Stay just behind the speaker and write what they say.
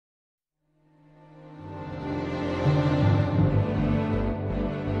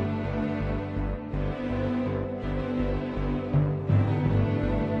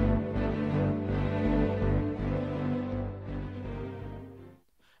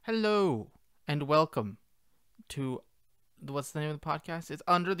Hello and welcome to what's the name of the podcast? It's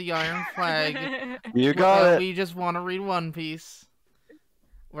Under the Iron Flag. You got it. We just want to read One Piece.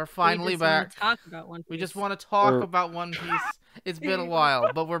 We're We finally just wanna back. talk about One Piece. We just want to talk about One Piece. It's been a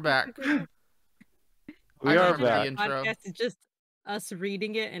while, but we're back. We are remember the back. intro. Podcast is just us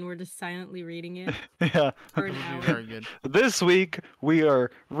reading it, and we're just silently reading it Yeah. for It an would be hour. very good. This week we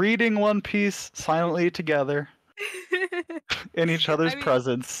are reading One Piece silently together in each other's I mean-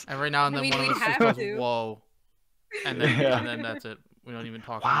 presence. Every now and then mean, one of we'd us just have goes, to. "Whoa," and then Yeah. and then that's it. We don't even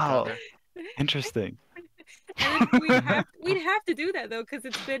talk Wow. to each other. Interesting. And then we'd have to do that though, because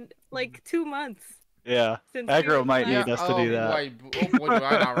it's been like 2 months Yeah. since Agro we might last- need us to do that. Oh boy, do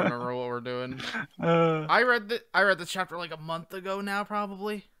I not remember what we're doing. Uh, I read this chapter like a month ago now,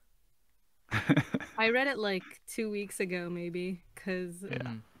 probably. I read it like 2 weeks ago, maybe, because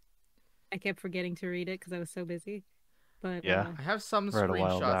Mhm. I kept forgetting to read it because I was so busy. But Yeah. I have some Read a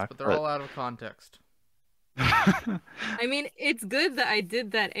while screenshots, back, but they're but- all out of context. I mean, it's good that I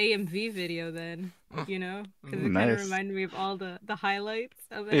did that AMV video then, you know, because it kind of Nice. reminded me of all the highlights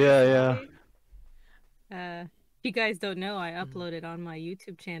of it. Yeah, If you guys don't know, I uploaded on my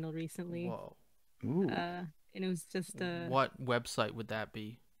YouTube channel recently. Whoa. Ooh. And it was just What website would that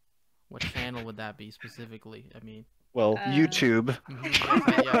be? What channel would that be specifically? I mean, Well, YouTube.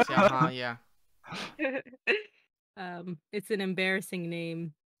 yeah. it's an embarrassing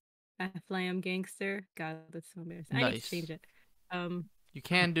name. Saflam Gangster. God, that's so embarrassing. I need Nice. to change it. You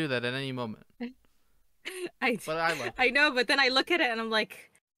can do that at any moment. But I like it. I know, but then I look at it and I'm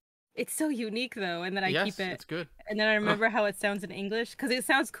like, it's so unique though, and then I Yes, keep it. it's good. And then I remember how it sounds in English, because it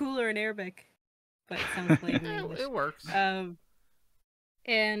sounds cooler in Arabic, but it sounds lame in English. It works.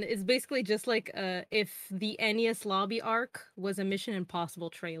 And it's basically just like if the Enies lobby arc was a Mission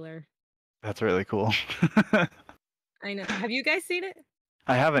Impossible trailer. That's really cool. I know. Have you guys seen it?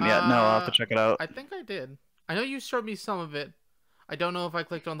 I haven't yet. No, I'll have to check it out. I think I did. I know you showed me some of it. I don't know if I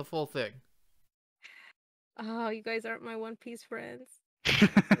clicked on the full thing. Oh, you guys aren't my One Piece friends.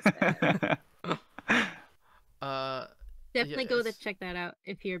 Definitely go to yes. check that out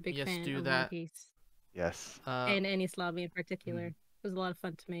if you're a big Yes, fan do of that. One Piece. Yes. And Enies lobby in particular. It was a lot of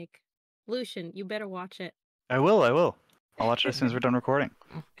fun to make. Lucian, you better watch it. I will. I'll watch it as soon as we're done recording.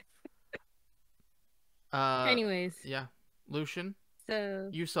 Anyways, Yeah. Lucian, so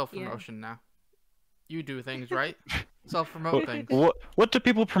you self-promotion now. You do things, right? Self-promote things. What do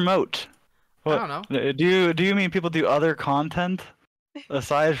people promote? I don't know. Do you mean people do other content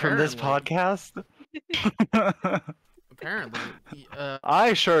aside from this Apparently. podcast? Apparently.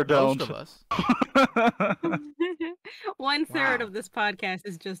 I sure don't. Most of us. 1/3 Wow. of this podcast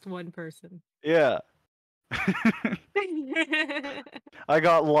is just one person. Yeah. I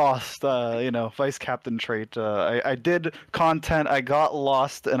got lost, vice captain trait. I did content, I got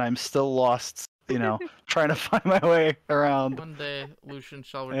lost, and I'm still lost, trying to find my way around. One day, Lucian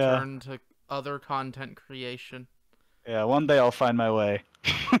shall Yeah. return to other content creation. Yeah, one day I'll find my way.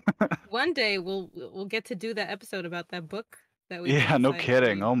 One day we'll get to do that episode about that book that we. Yeah, no decided to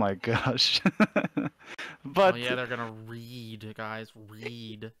kidding. read. Oh my gosh. But Oh yeah, they're gonna read, guys.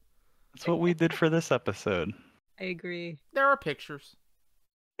 Read. that's what we did for this episode. I agree. There are pictures.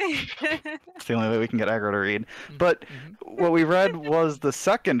 It's the only way we can get Agro to read. Mhm, But mhm. what we read was the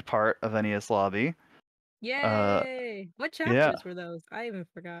second part of Enies Lobby. Yay! What chapters were those? I even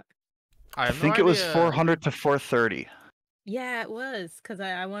forgot. I I have no think it was idea. 400 to 430. Yeah, it was because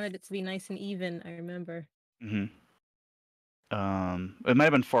I wanted it to be nice and even. I remember. Mm-hmm. It might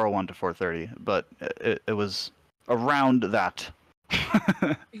have been 401 to 430, but it was around that.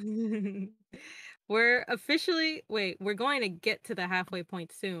 We're going to get to the halfway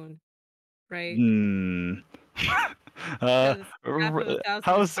point soon, right? Hmm. Because half of 1,000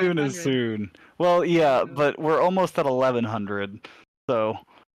 How is soon is 500. soon? Well, yeah, know. but we're almost at 1100. So,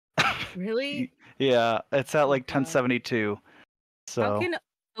 Really? yeah, it's at like God. 1072. So, How can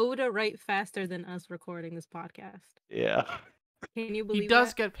Oda write faster than us recording this podcast? yeah. Can you believe He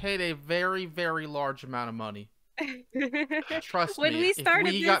does get paid a very, very large amount of money. that? Trust When me. we If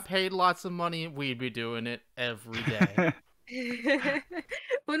started we got paid lots of money, we'd be doing it every day.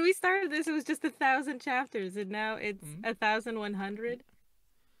 When we started this, it was just 1,000 chapters, and now it's Mhm. 1,100.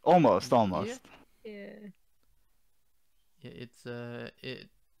 Almost. Yeah. It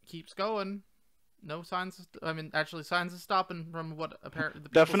keeps going. No signs. Actually, signs of stopping from what apparently the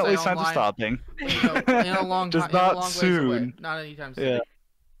people Definitely say signs of online. stopping. In a long Just time. In a not long ways soon. away. Not anytime soon.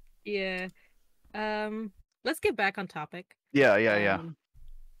 Yeah. Yeah. Let's get back on topic. Yeah.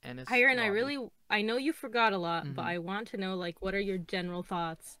 And it's Hiren, lobby. I know you forgot a lot, but Mhm. I want to know, like, what are your general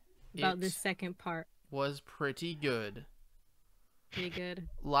thoughts about this It second part? was pretty good. Pretty good.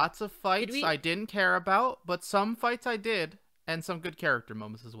 Lots of fights we- I didn't care about, but some fights I did, and some good character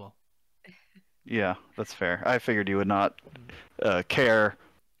moments as well. Yeah, that's fair. I figured you would not care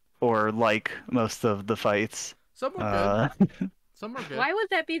or like most of the fights. Some were Uh, good. Some were good. Why would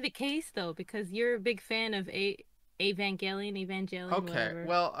that be the case though? Because you're a big fan of Evangelion, Okay, whatever.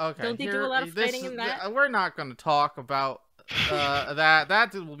 well, okay. Don't they do a lot of fighting in that? We're not going to talk about that.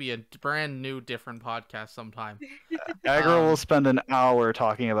 That will be a brand new, different podcast sometime. Agro will spend an hour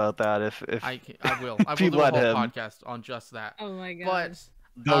talking about that if I will. I if will you do a let whole him. podcast on just that. Oh my god.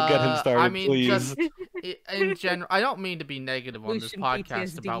 But Don't get him started, I mean, please. just in general, I don't mean to be negative on this Lucian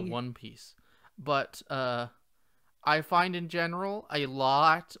podcast about PTSD. One Piece, but I find in general a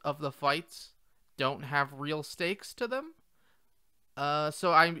lot of the fights don't have real stakes to them.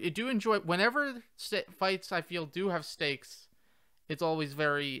 So I do enjoy whenever fights I feel do have stakes. It's always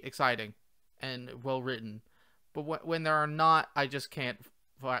very exciting and well written. But when there are not, I just can't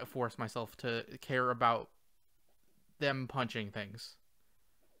force myself to care about them punching things.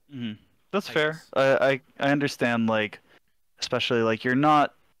 Mhm. That's I fair. guess. I understand, like, especially like you're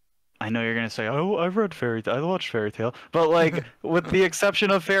not. I know you're gonna say, "Oh, I've read Fairy Tail. I watched Fairy Tail," but like, with the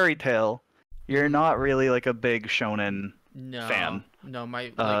exception of Fairy Tail, you're not really like a big shonen No, fan. no,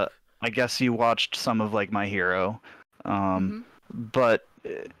 my I guess you watched some of like My Hero, but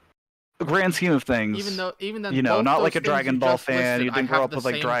grand scheme of things, even then, you know, both not those like a things you Dragon Ball just fan. listed, You I didn't grow have up the with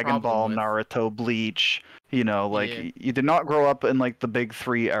like same Dragon Ball, problem with. Naruto, Bleach. You know, like Yeah. you did not grow up in like the big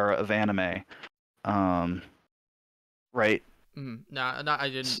three era of anime. Right. No, I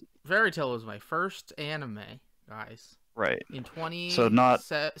didn't. Fairy Tail was my first anime, guys. Right. In So not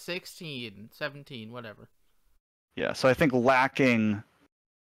 2016, 17, whatever. Yeah, so I think lacking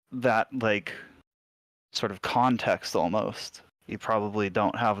that like sort of context almost, you probably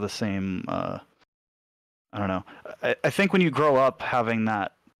don't have the same I don't know. I think when you grow up having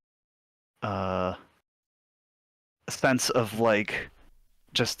that sense of like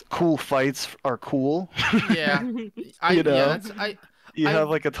just cool fights are cool. Yeah, You know? yeah, that's You I- have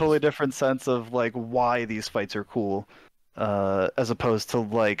like a totally different sense of like why these fights are cool. As opposed to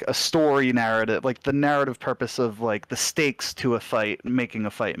like a story narrative, like the narrative purpose of like the stakes to a fight, making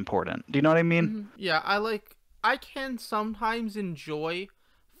a fight important. Do you know what I mean? Yeah, I can sometimes enjoy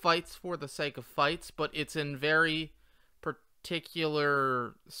fights for the sake of fights, but it's in very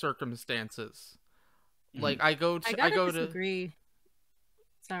particular circumstances. Like I gotta disagree.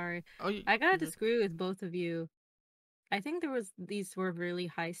 Sorry. Oh, I gotta disagree with both of you. I think these were really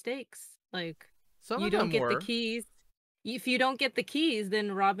high stakes. Like some you of don't them get were. the keys. If you don't get the keys,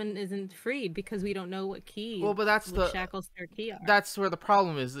 then Robin isn't freed because we don't know what key. Well, but that's what shackles their key are. That's where the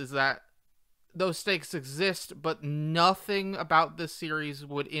problem is that those stakes exist, but nothing about this series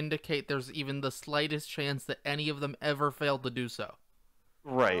would indicate there's even the slightest chance that any of them ever failed to do so.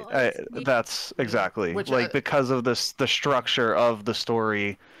 Right. Well, That's exactly Which, like because of the structure of the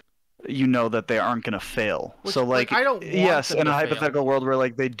story, you know that they aren't going to fail. Which, So like I don't want yes, them in to a fail. hypothetical world where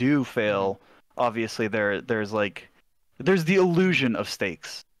like they do fail, obviously there's the illusion of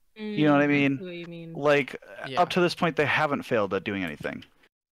stakes. You know what I mean? see what you mean. Like Yeah. up to this point they haven't failed at doing anything.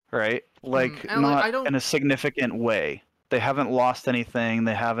 Right? Like And, not I don't... in a significant way. They haven't lost anything.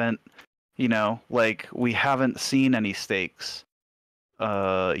 They haven't, you know, like we haven't seen any stakes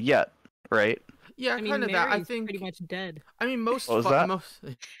yet, right? Yeah, I mean, kind of that. I Mary's think pretty much dead. I mean most What was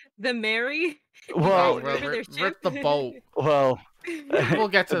that? The Mary. Well, You guys remember their rip the ship? boat. well, We'll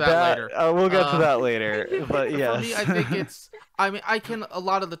get to that later. We'll get to that later. But yes. For me, I think it's. I mean, I can a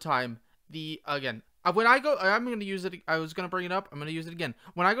lot of the time. When I go, I'm going to use it. I was going to bring it up. I'm going to use it again.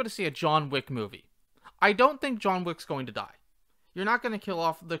 When I go to see a John Wick movie, I don't think John Wick's going to die. You're not going to kill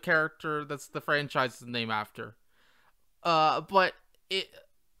off the character that's the franchise's name after. But they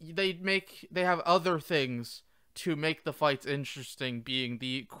have other things to make the fights interesting, being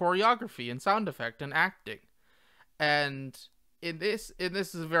the choreography and sound effect and acting. And in this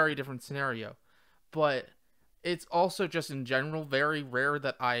is a very different scenario, but it's also just in general very rare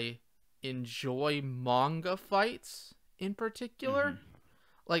that I enjoy manga fights in particular.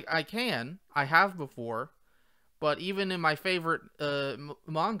 Like I have before, but even in my favorite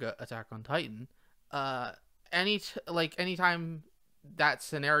manga, Attack on Titan, anytime that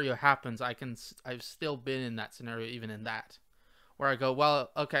scenario happens, I've still been in that scenario, even in that, where I go,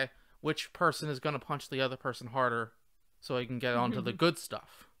 well, okay, which person is going to punch the other person harder so I can get onto the good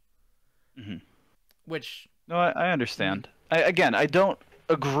stuff. Which... No, I understand. I don't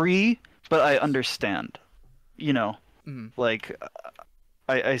agree, but I understand. You know, like,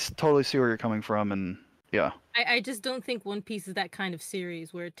 I totally see where you're coming from, and yeah. I just don't think One Piece is that kind of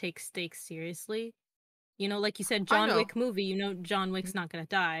series where it takes stakes seriously. You know, like you said, I John know. Wick movie, you know John Wick's not gonna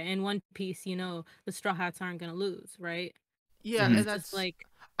die. In One Piece, you know the Straw Hats aren't gonna lose, right? So Yeah, Mhm. it's and just that's. like,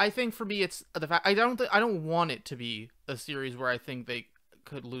 I think for me, it's the fact I don't want it to be a series where I think they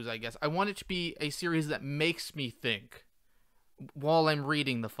could lose. I guess I want it to be a series that makes me think while I'm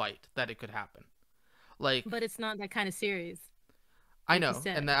reading the fight that it could happen. Like but it's not that kind of series, I like you know, and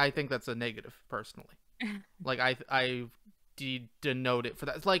said. I think that's a negative personally. Like I denote it for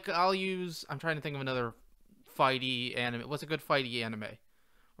that. It's like I'll use. I'm trying to think of another fighty anime. What's a good fighty anime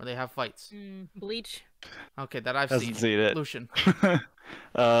where they have fights? Bleach. Okay, that I've Hasn't seen. seen it. Lucian,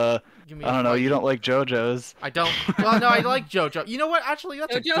 uh, give me I a don't know. You don't fighty. like JoJo's. I don't. Well, no, I like JoJo. You know what? Actually,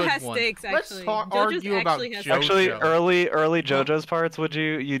 that's a JoJo good has one. stakes, Let's actually. JoJo's argue about actually has stakes. Actually, JoJo. early Oh, JoJo's parts,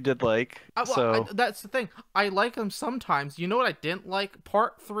 you did like. So that's the thing. I like them sometimes. You know what I didn't like?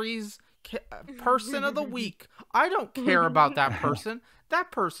 Part three's person of the week. I don't care about that person. That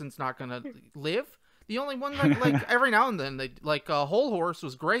person's not gonna live. The only one like every now and then they like Whole Horse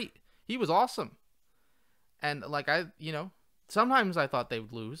was great. He was awesome. And like sometimes I thought they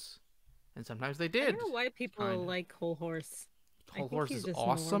would lose, and sometimes they I don't did. know why people Kind of. like Whole Horse. I Whole think Horse he's is just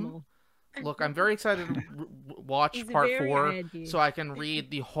awesome. normal. Look, I'm very excited to watch He's part very 4 edgy. so I can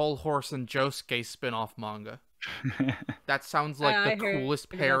read the Whole Horse and Josuke spin-off manga. That sounds like the I heard coolest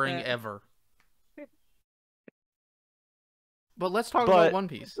about pairing that. ever. But let's talk about but One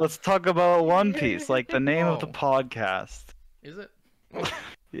Piece. let's talk about One Piece, like the name of the Oh, podcast. is it?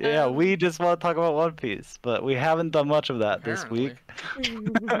 Yeah, we just want to talk about One Piece, but we haven't done much of that this Apparently.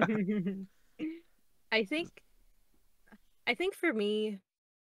 week. I think I think for me,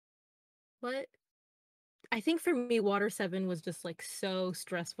 what I think for me, Water 7 was just like so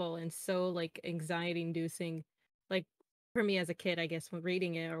stressful and so like anxiety inducing. Like for me as a kid, I guess, when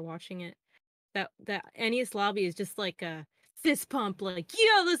reading it or watching it, that Enies Lobby is just like a fist pump, like,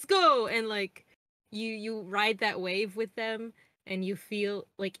 yeah, let's go. And like you ride that wave with them, and you feel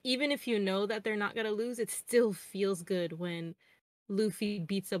like even if you know that they're not gonna lose, it still feels good when Luffy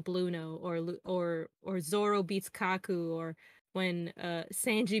beats a Bluno, or Zoro beats Kaku, or when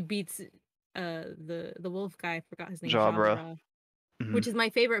Sanji beats the wolf guy, I forgot his name, Jabra. Jabra, Hmm. which is my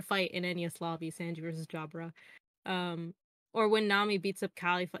favorite fight in Enies Lobby, Sanji versus Jabra. Um or when Nami beats up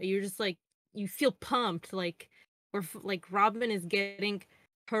Khalifa, you're just like, you feel pumped, like, like Robin is getting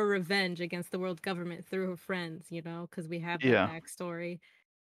her revenge against the world government through her friends, you know, because we have that Yeah. backstory.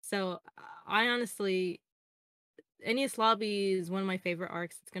 So I honestly, Enies Lobby is one of my favorite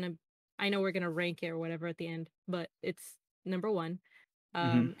arcs. I know we're gonna rank it or whatever at the end, but it's number one.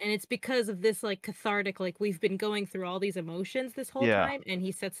 Hmm. And it's because of this like cathartic, like we've been going through all these emotions this whole Yeah. time, and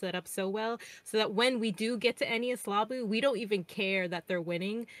he sets that up so well, so that when we do get to Enies Lobby, we don't even care that they're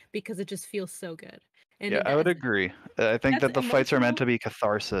winning because it just feels so good. And Yeah, I would agree. I think that's that the fights are meant emotional. to be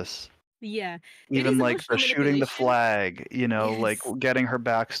catharsis. Yeah, it Even is like the emotional shooting the manipulation. flag, like Yes. getting her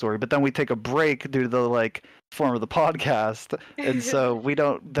backstory. But then we take a break due to the like form of the podcast, and so we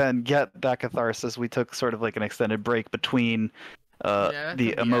don't then get that catharsis. We took sort of like an extended break between Yeah, that the could be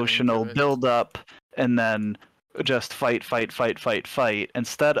adding to emotional it. build up and then just fight, fight, fight, fight, fight,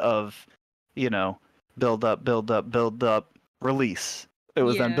 instead of, you know, build up, release. It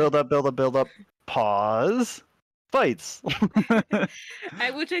was then Yeah. build up, pause, fights.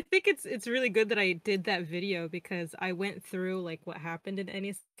 Which I think it's really good that I did that video, because I went through like what happened in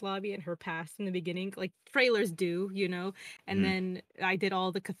Enies Lobby and her past in the beginning, like trailers do, you know, and Mhm. then I did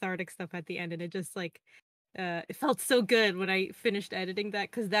all the cathartic stuff at the end, and it just like it felt so good when I finished editing that,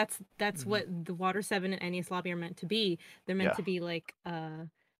 because that's Mhm. what the Water 7 and Enies Lobby are meant to be. They're meant Yeah. to be like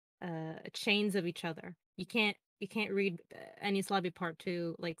chains of each other. You can't read any Lobby Part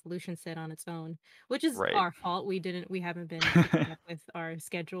 2, like Lucian said, on its own, which is Right. our fault. We haven't been keeping up with our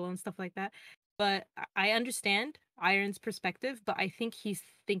schedule and stuff like that. But I understand Iron's perspective, but I think he's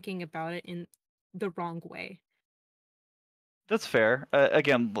thinking about it in the wrong way. That's fair.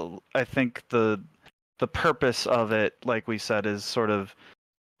 Again, I think the purpose of it, like we said, is sort of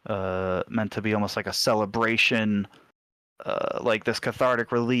meant to be almost like a celebration, like this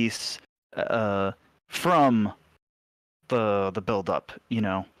cathartic release from the build up,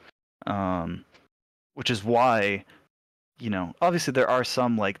 which is why, obviously there are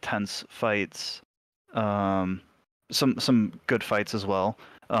some like tense fights, um, some good fights as well.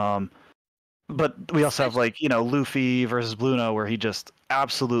 But we also have Especially, like, Luffy versus Bluno where he just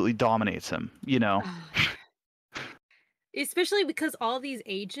absolutely dominates him. especially because all these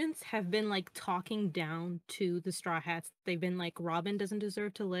agents have been like talking down to the Straw Hats. They've been like, Robin doesn't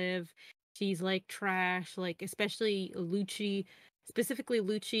deserve to live. She's like trash. Like, especially Lucci, specifically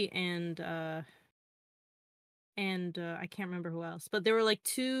Lucci and I can't remember who else, but there were like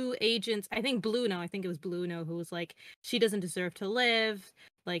two agents. I think it was Blue No, who was like, she doesn't deserve to live.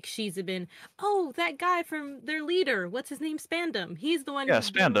 Like she's been, oh, that guy from their leader, what's his name, Spandam. He's the one Yeah, who's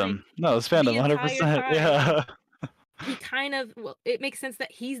been like Spandam. No, the Spandam, entire 100%. time. Yeah. He kind of, well, it makes sense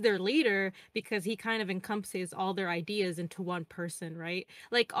that he's their leader because he kind of encompasses all their ideas into one person, right?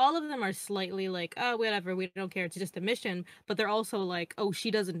 Like all of them are slightly like, oh, whatever, we don't care, it's just a mission, but they're also like, oh, she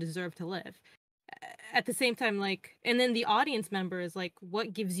doesn't deserve to live. At the same time, like, and then the audience member is like,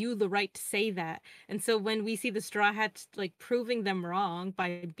 what gives you the right to say that? And so when we see the Straw Hats like proving them wrong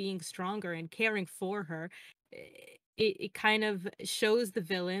by being stronger and caring for her, it kind of shows the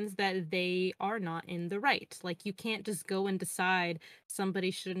villains that they are not in the right. Like you can't just go and decide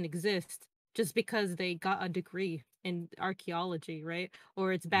somebody shouldn't exist just because they got a degree in archaeology, right?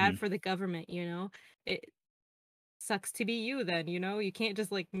 Or it's bad for the government, you know? It sucks to be you then, you know? You can't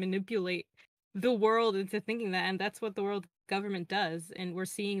just like manipulate the world into thinking that, and that's what the world government does, and we're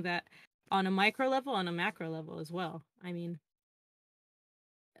seeing that on a micro level, on a macro level as well. I mean,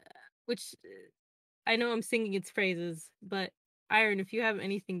 which I know I'm singing its praises, but Iron, if you have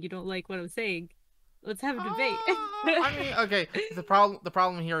anything you don't like what I'm saying, let's have a debate. I mean, okay. The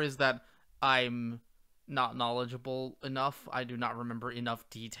problem here is that I'm not knowledgeable enough. I do not remember enough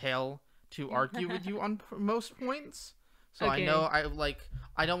detail to argue with you on most points. So Okay. I know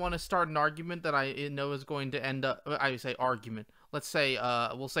I don't want to start an argument that I know is going to end up. I say argument. Let's say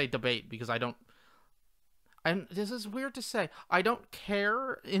we'll say debate because I don't. And this is weird to say. I don't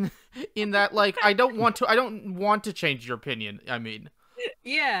care in that like I don't want to change your opinion. I mean,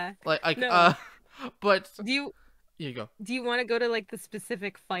 Yeah. like No. but Do you go. do you want to go to like the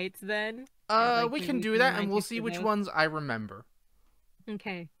specific fights then? And, like, We maybe can we do can that, and remind we'll you see through which those? ones I remember.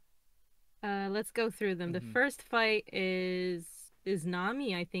 Okay. Let's go through them. The Mhm. first fight is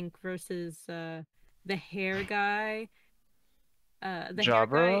Nami, I think, versus the hair guy. The hair guy.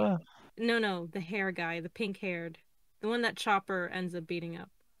 Jabra? No, the hair guy, the pink haired, the one that Chopper ends up beating up.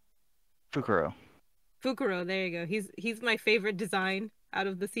 Fukuro. Fukuro, there you go. He's my favorite design out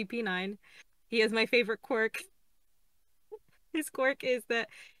of the CP9. He has my favorite quirk. His quirk is that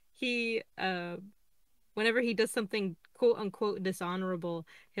he whenever he does something quote unquote dishonorable,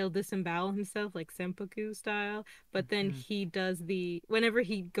 he'll disembowel himself like seppuku style. But then Mhm. he does whenever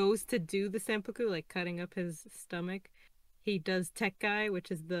he goes to do the seppuku, like cutting up his stomach, he does tekkai,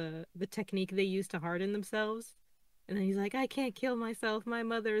 which is the technique they use to harden themselves. And then he's like, I can't kill myself. My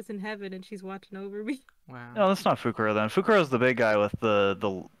mother is in heaven and she's watching over me. Wow. No, that's not Fukuro then. Fukuro's the big guy with the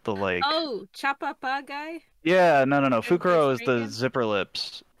like. Oh, Chapapa guy? Yeah, no. Everybody's Fukuro is the drinking? zipper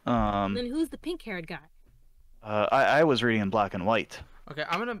lips. Then who's the pink haired guy? I was reading in black and white. Okay,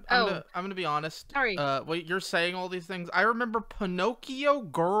 I'm Oh, gonna be honest. sorry. Wait, you're saying all these things. I remember Pinocchio,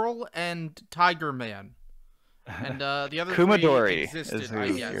 Girl, and Tiger Man, and the other three Kumadori existed. is who I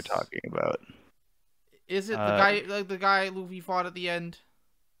you're guess. talking about. Is it the guy Luffy fought at the end?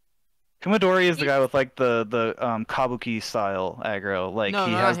 Kumadori is the guy with like the kabuki style aggro. Like No,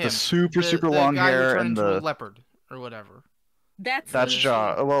 he not has him. the super The long guy who hair turned and into a the leopard or whatever. That's that's Lucci.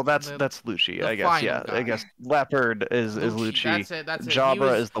 Jaw. Well, that's The- Lucci, the I guess. final Yeah, guy. I guess Leopard is Lucci. That's it. That's it. He Jabra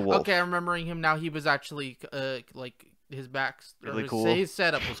was, is the wolf. okay, I'm remembering him now. He was actually like his back. Really his, cool. His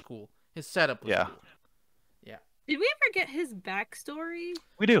setup was cool. His setup was Yeah. cool. Yeah. Did we ever get his backstory?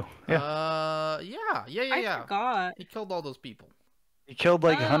 We do. Yeah. I forgot. He killed all those people. He killed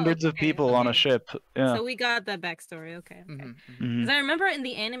like Oh, hundreds of okay, people on a okay. ship. Yeah. So we got that backstory. Okay. Mhm, mhm. Mhm. Because I remember it in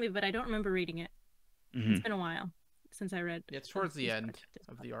the anime, but I don't remember reading it. Mhm. It's been a while since I read. Yeah, it's towards the these end parts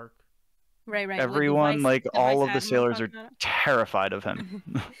of the arc. Right. With the Everyone, like the all vice of the admiral sailors, are talking about terrified of him.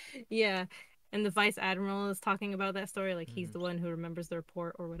 it. Yeah, and the vice admiral is talking about that story. Like he's Mhm. the one who remembers the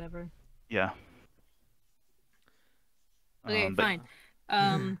report or whatever. Yeah. Okay, But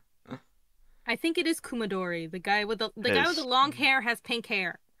fine. I think it is Kumadori, the guy with the guy with the is. long hair has pink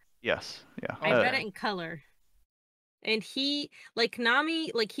hair. yes. Yeah. I read Okay. it in color. And he like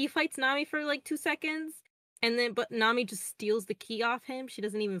Nami, like he fights Nami for like 2 seconds, and then but Nami just steals the key off him. She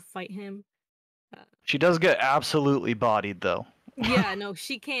doesn't even fight him. She does get absolutely bodied though. Yeah, no,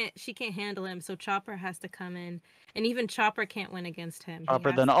 she can't handle him, so Chopper has to come in. And even Chopper can't win against him. He Chopper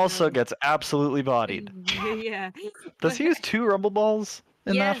has then to also go- gets absolutely bodied. Yeah. Does he use 2 rumble balls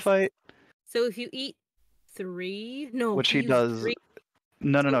in that Yes. fight? So if you eat 3, no, Which he used does. 3.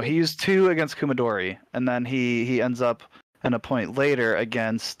 No. So He used 2 against Kumadori, and then he ends up in a point later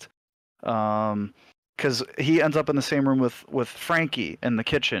against because he ends up in the same room with Frankie in the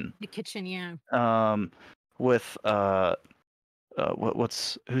kitchen. the kitchen, yeah. With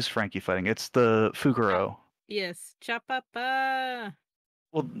who's Frankie fighting? It's the Fukuro. Yes, Chapapa.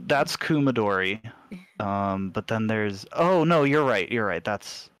 Well, that's Kumadori. But then there's. Oh no, you're right. You're right.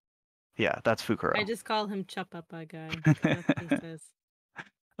 That's Fukuro. I just call him Chupapa guy. That's what he says.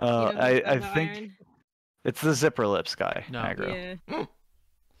 You know who I'm talking I about, think Iron? it's the zipper lips guy. No. Aggro. Yeah.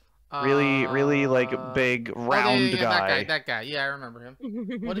 Really like big round guy. That guy. Yeah, I remember him.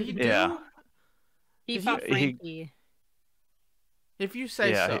 What did he do? Yeah. He Did fought he- Frankie. If you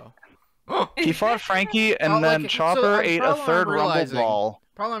say Yeah, so. He fought Frankie, and Oh, then like, so Chopper I'm ate a probably third Rumble realizing- Ball.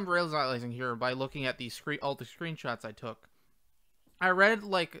 Probably I'm realizing here by looking at all the screenshots I took. I read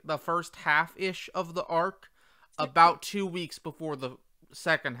like the first half-ish of the arc about 2 weeks before the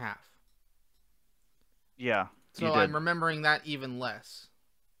second half. Yeah. So you I'm did. remembering that even less.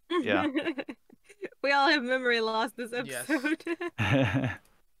 Yeah. We all have memory loss this Yes. episode. But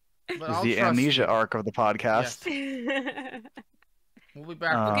It's I'll the trust amnesia you. arc of the podcast. Yes. We'll be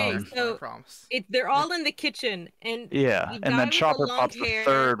back. Okay, with so I promise. They're all in the kitchen, and Yeah, the and guy then with the Chopper long pops hair- the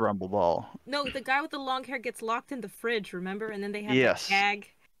third Rumble Ball. No, the guy with the long hair gets locked in the fridge, remember? And then they have Yes. that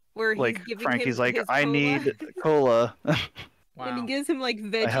gag where Like he's giving Frankie's him like, his I cola, need cola. and he Wow. gives him like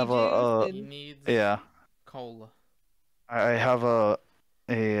veggie have juice. a- He and... needs Yeah. cola. I have a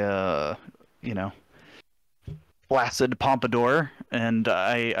flaccid pompadour, and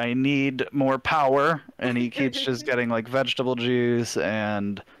I need more power, and he keeps just getting like vegetable juice,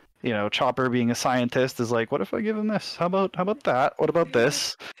 and Chopper being a scientist is like, what if I give him this? How about that? What about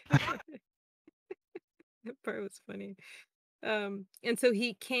this? That part was funny. And so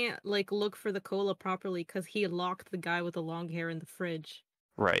he can't like look for the cola properly because he locked the guy with the long hair in the fridge.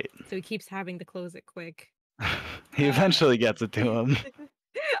 Right. So he keeps having to close it quick. He eventually gets it to him.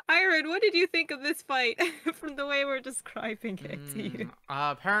 Iron, what did you think of this fight from the way we're describing it to you?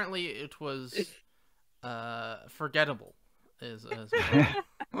 Apparently, it was forgettable.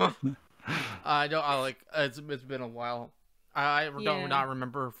 I don't. I like. It's been a while. I Yeah. don't not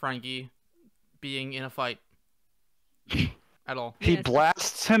remember Frankie being in a fight at all. He Yes.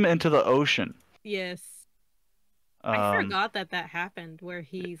 blasts him into the ocean. Yes. I forgot that happened where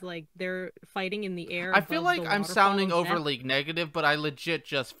he's like they're fighting in the air. I feel above like the I'm waterfall sounding of death. overly negative, but I legit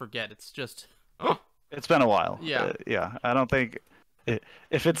just forget. It's just. It's been a while. Yeah. Yeah. I don't think.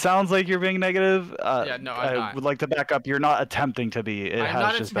 If it sounds like you're being negative, Yeah, no, I'm I not. would like to back up. You're not attempting to be. It I'm has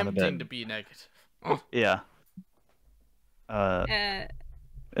not just been a attempting bit. to be negative. Yeah. Uh,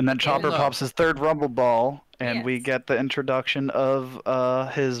 And then Chopper no. pops his third Rumble Ball, and we Yes. get the introduction of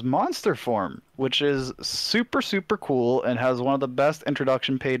his monster form, which is super, super cool and has one of the best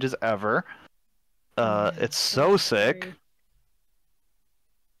introduction pages ever. yeah, It's that so was sick. scary.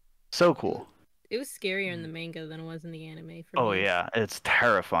 So cool. It was scarier in the manga than it was in the anime for Oh, me. yeah. It's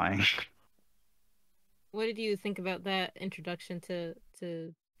terrifying. What did you think about that introduction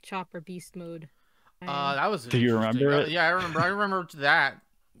to Chopper Beast Mode? Iron? That was. Do you interesting. remember it? Yeah, I remember. I remember that.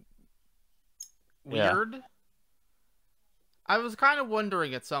 Yeah. Weird. I was kind of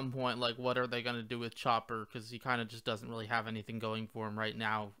wondering at some point, like, what are they gonna do with Chopper? Because he kind of just doesn't really have anything going for him right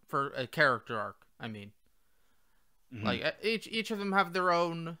now for a character arc. I mean, Mhm. like each of them have their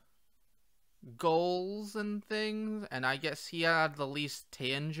own goals and things, and I guess he had the least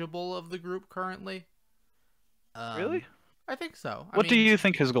tangible of the group currently. Really? I think so. What do you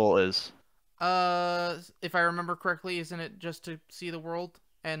think his goal is? If I remember correctly, isn't it just to see the world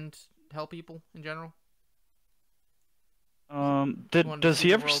and help people in general? He wanted to Does see he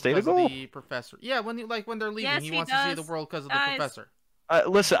the ever world state a 'cause of goal? The professor. Yeah, when they're leaving, Yes, he he wants to see the does. world because of the Guys. professor.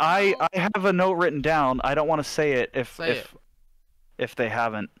 Listen, I have a note written down. I don't want to say it if they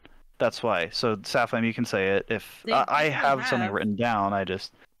haven't. That's why. So Saflam, you can say it. If They I definitely have something have. written down,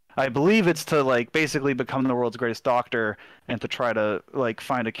 I believe it's to like basically become the world's greatest doctor and to try to like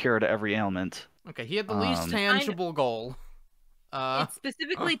find a cure to every ailment. Okay, he had the least Um, tangible goal. It's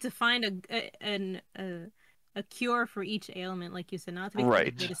specifically to find a cure for each ailment, like you said, not to become the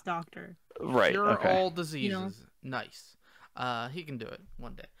Right. greatest doctor. Right. Cure Okay. all diseases. Nice. He can do it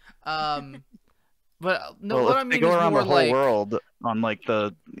one day. But no, Well, what if I they mean go is around more the whole like world on like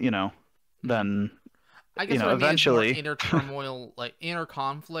the then I guess you know, what I mean eventually- is more inner turmoil, like inner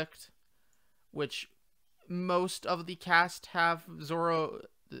conflict, which most of the cast have. Zoro.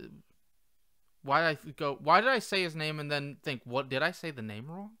 Why did I say his name and then think, what did I say the name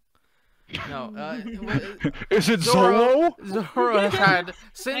wrong? No. is it Zoro? Zoro has had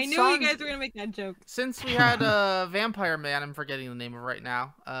since I knew Sanji- you guys were gonna make that joke. Since we had Vampire Man, I'm forgetting the name of right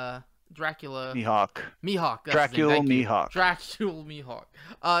now. Dracula. Mihawk. Mihawk. That's Dracula his name. Thank you. Mihawk. Dracula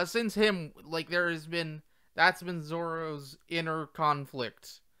Mihawk. Since him, like that's been Zoro's inner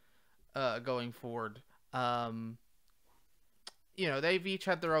conflict, going forward. They've each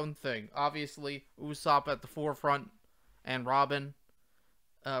had their own thing. Obviously, Usopp at the forefront, and Robin.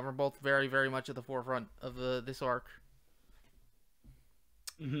 were both very, very much at the forefront of this arc.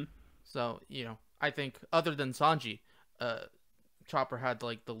 Mm-hmm. So, I think other than Sanji, Chopper had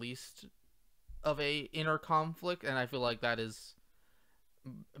like the least of a inner conflict, and I feel like that is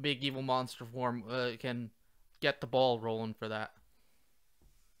big evil monster form can get the ball rolling for that.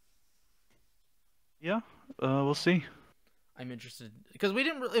 Yeah, we'll see. I'm interested because we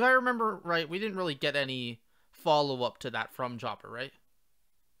didn't. If I remember right, we didn't really get any follow up to that from Chopper, right?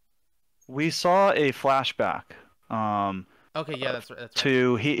 We saw a flashback. Okay, yeah, that's right. That's right.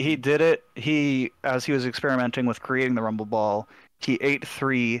 To he did it. As he was experimenting with creating the Rumble Ball, he ate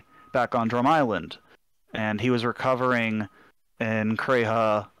 3 back on Drum Island, and he was recovering in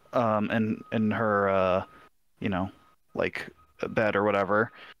Kreha, in her like bed or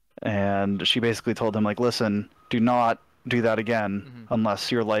whatever, and she basically told him like, listen, do not do that again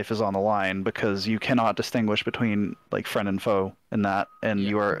unless your life is on the line, because you cannot distinguish between like friend and foe in that, and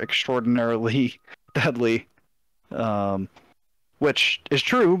you are extraordinarily deadly. Which is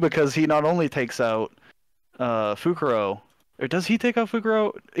true, because he not only takes out Fukuro, or does he take out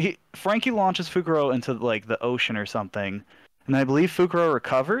Fukuro? Frankie launches Fukuro into like the ocean or something, and I believe Fukuro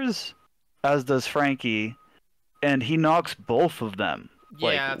recovers, as does Frankie, and he knocks both of them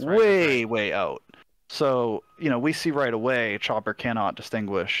That's right, way out. So we see right away Chopper cannot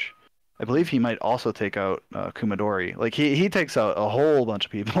distinguish. I believe he might also take out Kumadori. Like he takes out a whole bunch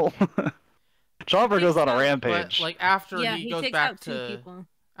of people. Chopper goes on a rampage. But like after he goes takes back out 2 to people.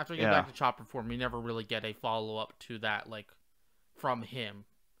 after he goes back to Chopper form, we never really get a follow up to that like from him.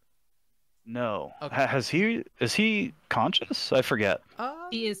 No. Okay. Is he conscious? I forget.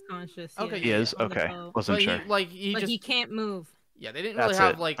 He is conscious. Okay, he is. Okay, wasn't sure. He can't move. Yeah, they didn't really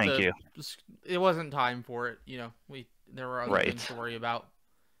have like Thank you. It wasn't time for it. There were other things to worry about.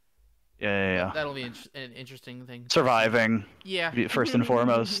 Yeah. That'll be an interesting thing. Surviving. Yeah. First and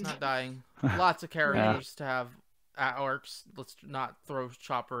foremost. Not dying. Lots of characters to have at arcs. Let's not throw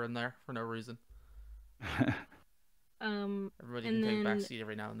Chopper in there for no reason. Everybody can take a backseat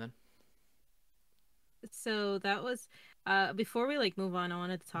every now and then. So that was before we like move on, I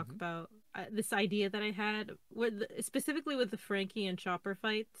wanted to talk about this idea that I had specifically with the Frankie and Chopper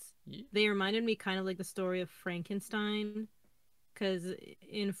fights. They reminded me kind of like the story of Frankenstein, because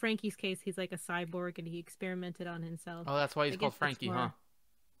in Frankie's case he's like a cyborg and he experimented on himself. Oh, that's why he's called Frankie, huh?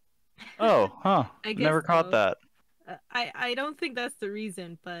 I never caught that. I don't think that's the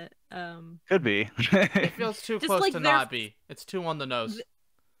reason, but could be. It feels too close to not be. It's too on the nose.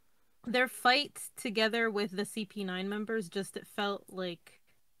 Their fights together with the CP9 members, it felt like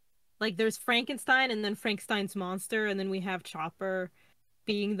there's Frankenstein and then Frankenstein's monster, and then we have Chopper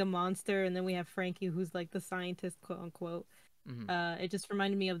being the monster, and then we have Frankie who's like the scientist, quote unquote. It just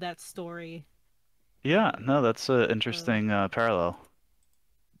reminded me of that story. Yeah, no, that's an interesting parallel.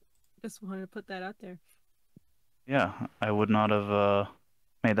 Just wanted to put that out there. Yeah, I would not have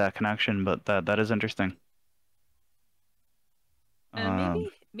made that connection, but that is interesting.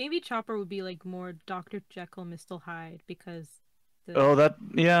 Maybe Chopper would be like more Dr. Jekyll, Mr. Hyde, because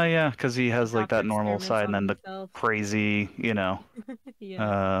because he has like that normal side and then himself. The crazy,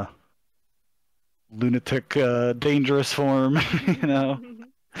 lunatic, dangerous form, And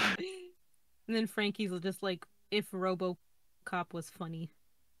then Frankie's just like if RoboCop was funny.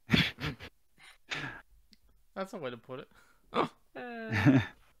 That's a way to put it.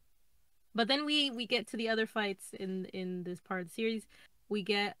 But then we get to the other fights in this part of the series. We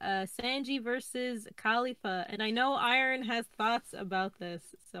get Sanji versus Khalifa, and I know Iron has thoughts about this,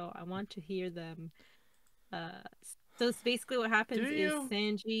 so I want to hear them. So basically what happens is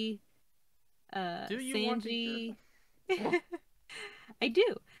Sanji do you want to I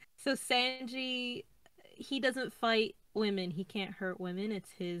do. So Sanji, he doesn't fight women. He can't hurt women.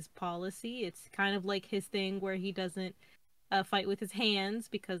 It's his policy. It's kind of like his thing where he doesn't fight with his hands,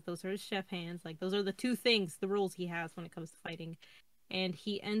 because those are his chef hands. Like, those are the 2 things, the rules he has when it comes to fighting. And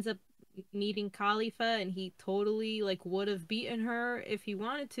he ends up meeting Khalifa, and he totally like would have beaten her if he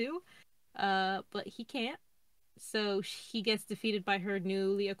wanted to, but he can't. So he gets defeated by her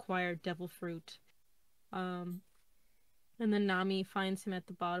newly acquired devil fruit. And then Nami finds him at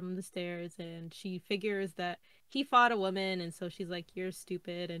the bottom of the stairs, and she figures that he fought a woman, and so she's like, "You're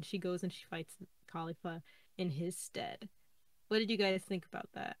stupid," and she goes and she fights Khalifa in his stead. What did you guys think about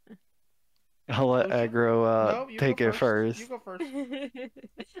that? I'll let Agro take it first. You go first.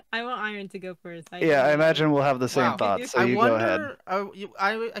 I want Iron to go first. I imagine we'll have the same thoughts, so go ahead.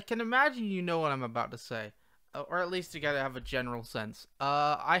 I can imagine you know what I'm about to say, or at least you gotta have a general sense.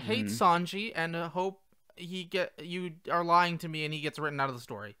 I hate Sanji and hope you are lying to me and he gets written out of the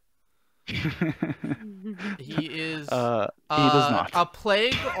story. He is he does not. a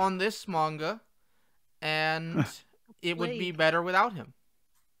plague on this manga, and it would be Plague. better without him.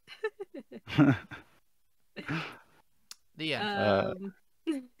 The end.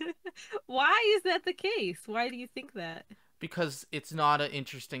 Why is that the case? Why do you think that? Because it's not an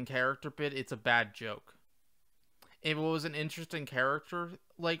interesting character bit, it's a bad joke. If it was an interesting character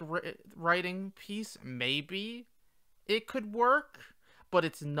like writing piece, maybe it could work, but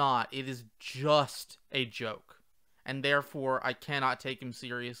it's not. It is just a joke, and therefore I cannot take him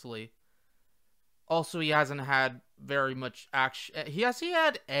seriously. Also, he hasn't had very much action. Has he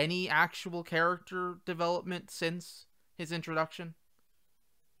had any actual character development since his introduction?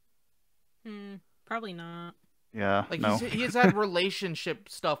 Probably not. Yeah, Like no. he has had relationship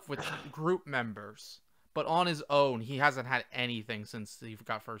stuff with group members, but on his own, he hasn't had anything since he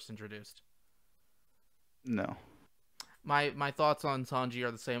got first introduced. No. My thoughts on Sanji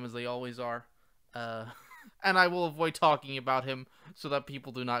are the same as they always are, and I will avoid talking about him so that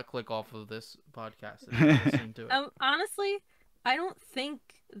people do not click off of this podcast if they're listening to it. Honestly, I don't think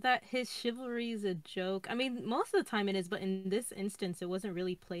that his chivalry is a joke. I mean, most of the time it is, but in this instance, it wasn't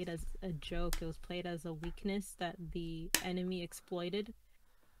really played as a joke. It was played as a weakness that the enemy exploited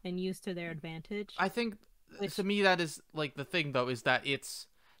and used to their advantage. I think, to me, that is, like, the thing, though, is that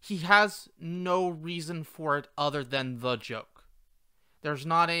he has no reason for it other than the joke. There's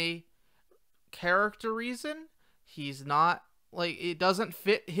not a character reason. He's not, like, it doesn't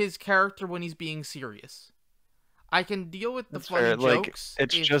fit his character when he's being serious. I can deal with the funny jokes.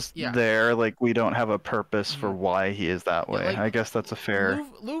 Like, it's just there. Like, we don't have a purpose for why he is that way. Like, I guess that's a fair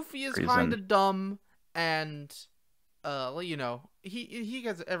Luffy is reason. kind of dumb, and you know, he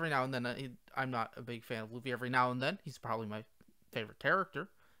gets every now and then. I'm not a big fan of Luffy. Every now and then, he's probably my favorite character.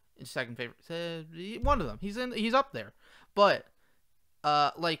 His second favorite, one of them. He's up there, but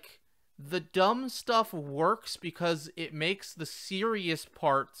like, the dumb stuff works because it makes the serious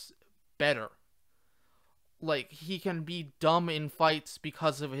parts better. Like, he can be dumb in fights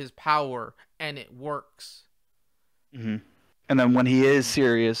because of his power, and it works. Mm-hmm. And then when he is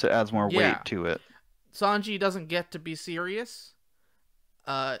serious, it adds more weight to it. Sanji doesn't get to be serious.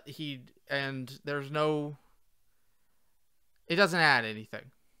 There's no... It doesn't add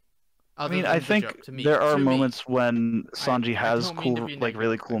anything. I mean, I think there are moments when Sanji has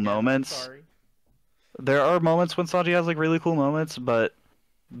really cool moments. There are moments when Sanji has, like, really cool moments, but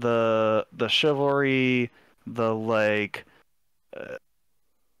the chivalry... the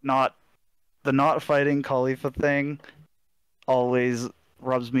not fighting Khalifa thing always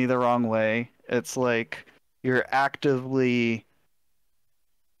rubs me the wrong way. It's like you're actively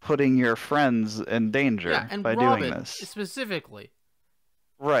putting your friends in danger by doing this. Specifically.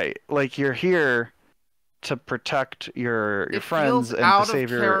 Right. Like, you're here to protect your friends and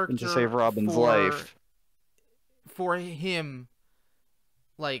to save Robin's life. For him,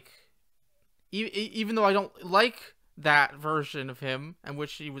 like, even though I don't like that version of him, and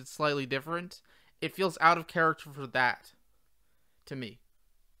wish he was slightly different, it feels out of character for that, to me.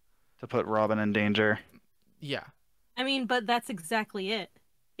 To put Robin in danger. Yeah. I mean, but that's exactly it.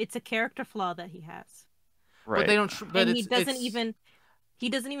 It's a character flaw that he has. Right. But they don't. But and he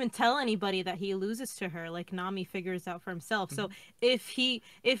doesn't even tell anybody that he loses to her. Like, Nami figures out for himself. Mm-hmm. So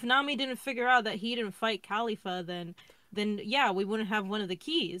if Nami didn't figure out that he didn't fight Khalifa, then yeah, we wouldn't have one of the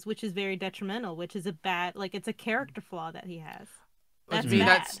keys, which is very detrimental, which is it's a character flaw that he has. That's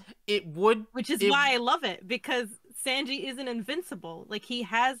bad. Which is why I love it, because Sanji isn't invincible. Like, he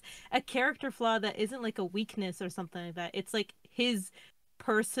has a character flaw that isn't like a weakness or something like that. It's like his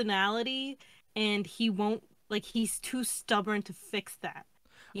personality, and he's too stubborn to fix that,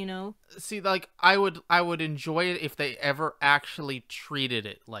 you know? See, like, I would enjoy it if they ever actually treated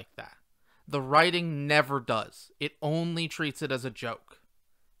it like that. The writing never does. It only treats it as a joke.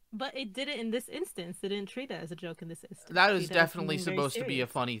 But it did it in this instance. It didn't treat it as a joke in this instance. That is definitely supposed to be a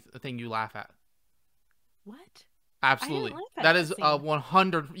funny thing you laugh at. What? Absolutely. That is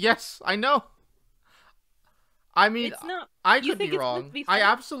 100. Yes, I know. I mean, I could be wrong. I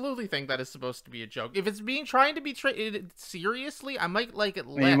absolutely think that is supposed to be a joke. If it's trying to be treated seriously, I might like it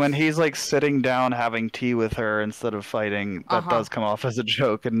less. I mean, when he's, like, sitting down having tea with her instead of fighting, that does come off as a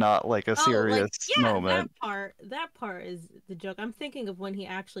joke and not like a serious moment. That part is the joke. I'm thinking of when he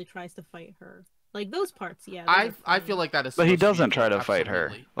actually tries to fight her. Like, those parts, yeah. I feel like that is. But he doesn't try to fight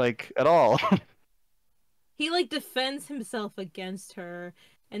her, like, at all. He, like, defends himself against her.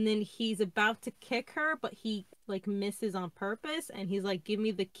 And then he's about to kick her, but he, like, misses on purpose, and he's like, "Give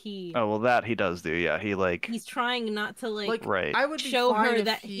me the key." Oh, well, that he does do, yeah. He's trying not to, like right. I would show her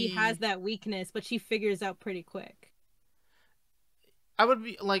that he has that weakness, but she figures out pretty quick. I would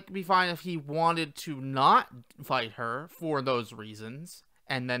be fine if he wanted to not fight her for those reasons,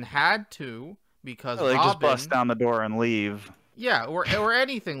 and then had to because Like just bust Robin. down the door and leave. Yeah, or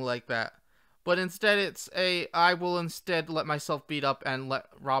anything like that. But instead, it's I will instead let myself beat up and let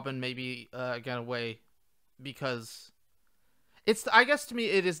Robin maybe get away, because it's, I guess to me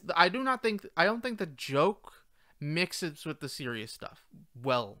it is. I don't think the joke mixes with the serious stuff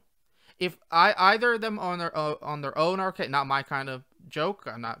well. If either of them on their own are okay, not my kind of joke.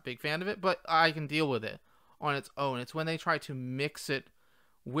 I'm not a big fan of it, but I can deal with it on its own. It's when they try to mix it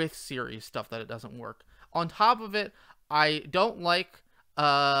with serious stuff that it doesn't work. On top of it, I don't like.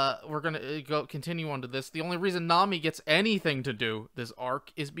 We're gonna continue on to this. The only reason Nami gets anything to do this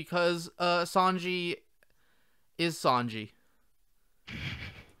arc is because Sanji is Sanji.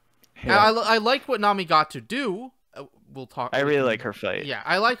 Yeah. I like what Nami got to do. We'll talk. I really like her fight. Yeah,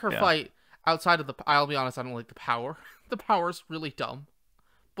 I like her fight. Outside of the, I'll be honest, I don't like the power. The power's really dumb.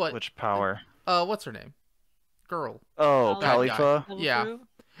 But Which power? What's her name? Girl. Oh, Bad guy. Khalifa. Yeah.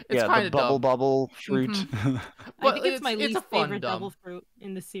 It's Yeah, kind the of bubble dumb. bubble fruit. I think it's my a least fun favorite dumb. double fruit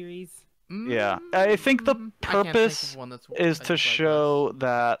in the series. Yeah, I think the I can't think of purpose one that's is I to dislike show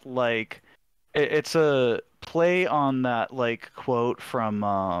that like it's a play on that like quote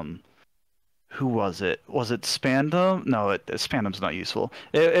from who was it? Was it Spandam? No, Spandam's not useful.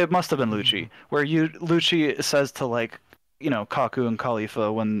 It must have been Lucci, where Lucci says to like, Kaku and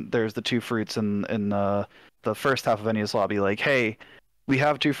Khalifa when there's the two fruits in the first half of Enies lobby, like, hey, we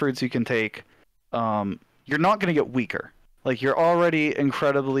have two fruits you can take. You're not gonna get weaker. Like, you're already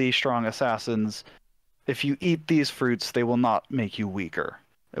incredibly strong assassins. If you eat these fruits, they will not make you weaker.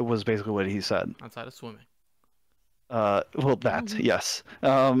 It was basically what he said. outside of swimming. Well, that, yes.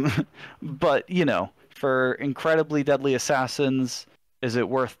 But, for incredibly deadly assassins, is it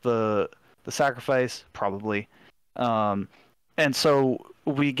worth the sacrifice? Probably. And so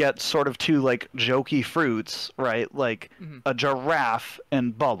we get sort of two, like, jokey fruits, right? Like, a giraffe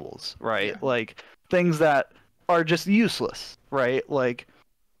and bubbles, right? Yeah. Like, things that are just useless, right? Like,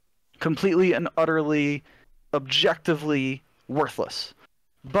 completely and utterly, objectively worthless.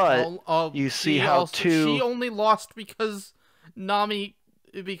 But you see how she only lost because Nami,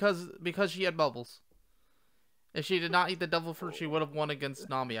 because she had bubbles. If she did not eat the devil fruit, she would have won against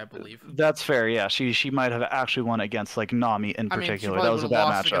Nami, I believe. That's fair. Yeah, she might have actually won against like Nami in particular. She that was a bad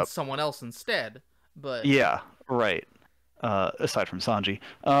lost matchup against someone else instead. But yeah, right. Aside from Sanji,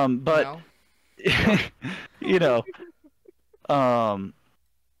 but you know,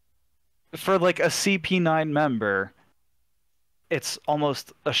 for like a CP9 member, it's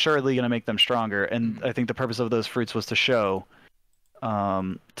almost assuredly going to make them stronger. And I think the purpose of those fruits was to show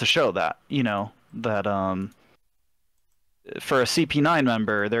that, that for a CP9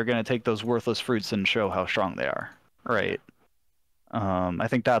 member, they're going to take those worthless fruits and show how strong they are, right? I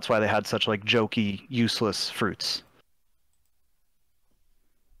think that's why they had such like jokey, useless fruits.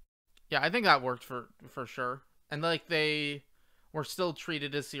 Yeah, I think that worked for sure. And like they were still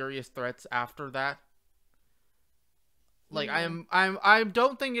treated as serious threats after that. Like I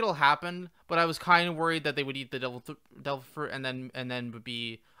don't think it'll happen, but I was kind of worried that they would eat the devil fruit and then would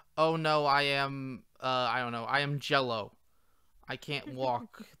be, oh no, I am I don't know, I am Jello, I can't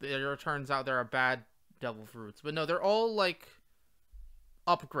walk. It turns out there are bad devil fruits, but no, they're all like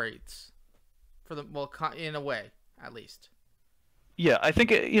upgrades for the, well, in a way, at least. Yeah, I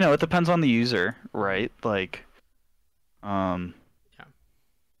think it depends on the user, right? Like,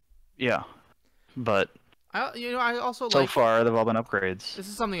 yeah, but I also so like, far they've all been upgrades. this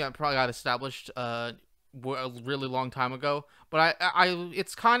is something that probably got established a really long time ago, but I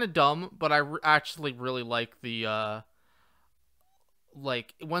it's kind of dumb, but I actually really like the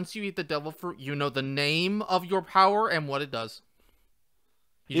like once you eat the devil fruit, you know the name of your power and what it does.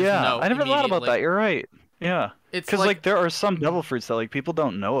 You just know I never thought about immediately. that. You're right. Yeah, It's because like there are some devil fruits that like people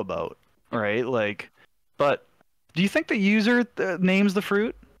don't know about, right? Like, but do you think the user names the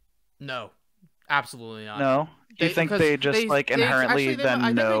fruit? No, absolutely not. No. Do you think they just like inherently then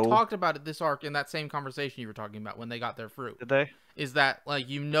I know? think they talked about it this arc in that same conversation you were talking about when they got their fruit. Did they? Is that like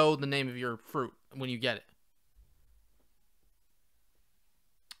you know the name of your fruit when you get it?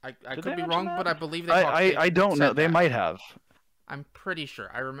 I could be wrong, but I believe they. I don't know. They might have. I'm pretty sure.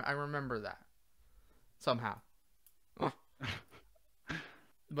 I remember that somehow.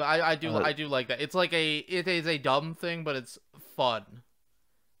 But I do like that. It's like it is a dumb thing, but it's fun.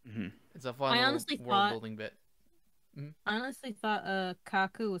 Mm-hmm. It's a fun world building bit. I honestly thought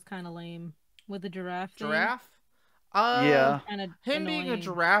Kaku was kind of lame with the giraffe thing. Giraffe? Yeah. Him being a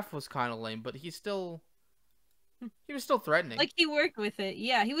giraffe was kind of lame, but he was still threatening. Like he worked with it.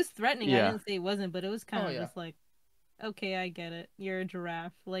 Yeah, he was threatening. Yeah. I didn't say he wasn't, but it was kind of just like okay, I get it. You're a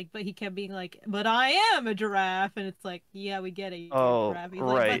giraffe. Like, but he kept being like, but I am a giraffe, and it's like, yeah, we get it. You're a Oh, giraffe. He's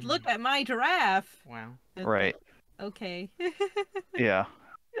like, right. but look at my giraffe. Wow. It's Right. like, okay, Yeah.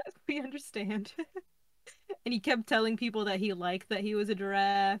 we understand. And he kept telling people that he liked that he was a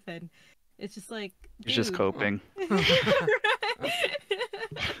giraffe, and it's just like, He's just dude. coping. Right?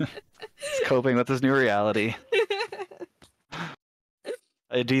 He's coping with his new reality.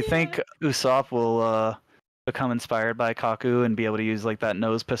 Do you think Usopp will become inspired by Kaku and be able to use like that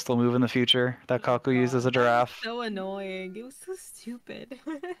nose pistol move in the future that Kaku used as a giraffe? So annoying. It was so stupid.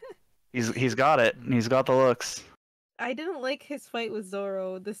 He's got it. He's got the looks. I didn't like his fight with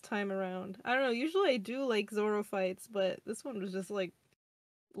Zoro this time around. I don't know. Usually I do like Zoro fights, but this one was just like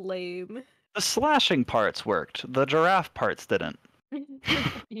lame. The slashing parts worked. The giraffe parts didn't.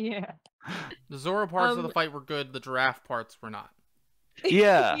 Yeah. The Zoro parts of the fight were good. The giraffe parts were not.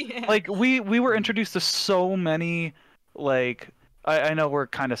 Yeah. Yeah. Like we were introduced to so many like I know we're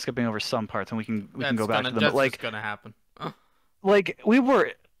kind of skipping over some parts and we can go back to them, but like that's gonna happen. like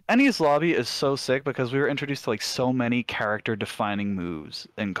Enies Lobby is so sick because we were introduced to like so many character defining moves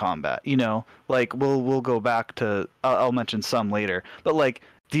in combat. You know, like we'll go back to I'll mention some later, but like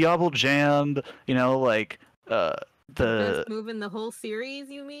Diablo Jammed, you know, like the best move in the whole series,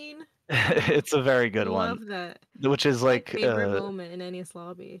 you mean? it's a very good one. Love that. Which is like my favorite moment in Enies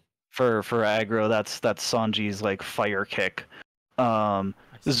Lobby. For Agro, that's Sanji's like fire kick.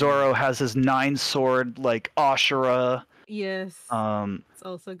 Zoro has his 9-sword like Ashura. Yes. It's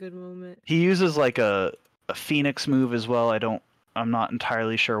also a good moment. He uses like a Phoenix move as well. I'm not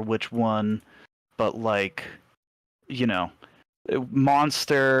entirely sure which one, but like, you know,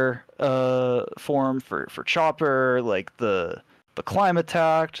 monster form for Chopper, like the climb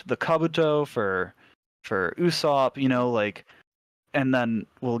attack, the Kabuto for Usopp, you know, like, and then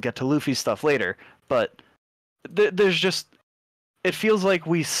we'll get to Luffy's stuff later. But there's just, it feels like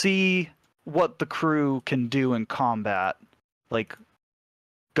we see what the crew can do in combat, like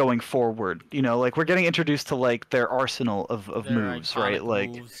going forward. You know, like we're getting introduced to like their arsenal of moves, right?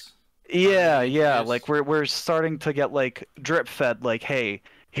 Like, moves. yeah, like we're starting to get like drip fed. Like, hey,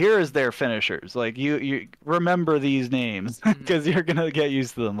 here is their finishers. Like you remember these names because you're gonna get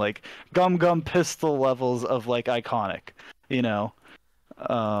used to them. Like Gum Pistol levels of like iconic, you know.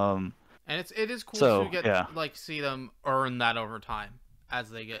 And it is cool to get like see them earn that over time as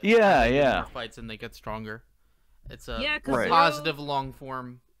they get more fights and they get stronger. It's a positive long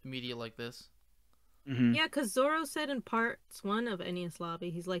form media like this. Mm-hmm. Yeah, because Zoro said in parts 1 of Enies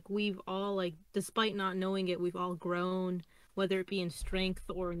Lobby, he's like, we've all, like, despite not knowing it, we've all grown, whether it be in strength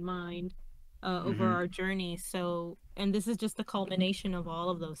or in mind, over our journey. So, and this is just the culmination of all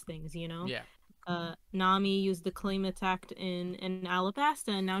of those things, you know? Yeah. Nami used the claim attack in Alabasta,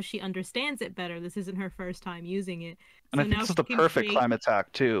 and now she understands it better. This isn't her first time using it. And I think this is the perfect climb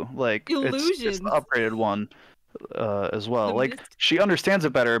attack, too. Like, it's the upgraded one. As well. Like she understands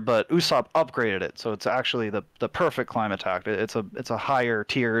it better, but Usopp upgraded it, so it's actually the perfect climb attack. It's a higher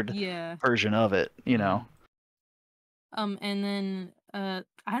tiered version of it, you know. And then I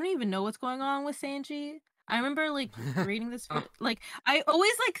don't even know what's going on with Sanji. I remember like reading this like I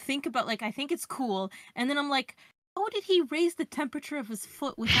always like think about like I think it's cool, and then I'm like, how did he raise the temperature of his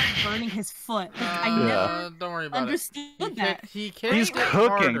foot without burning his foot? Like, I never don't worry about understood that. He's cooking.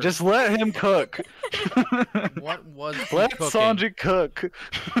 Harder. Just let him cook. What was let cooking? Sanji cook?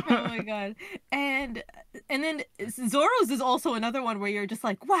 Oh my god! And then Zoro's is also another one where you're just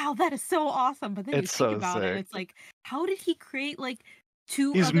like, wow, that is so awesome. But then you think about it, it's like, how did he create like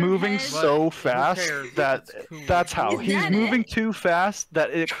two? He's moving so fast that's how he's moving too fast that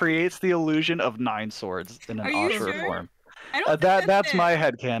it creates the illusion of 9 swords in an Ashura form. That's my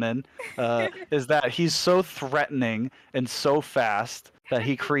headcanon. Is that he's so threatening and so fast that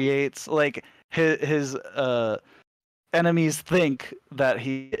he creates like his enemies think that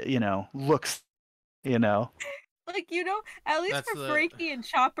he, you know, looks, you know. Like, you know, at least for Frankie and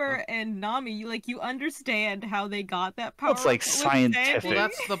Chopper and Nami, you understand how they got that power. It's like scientific. Well,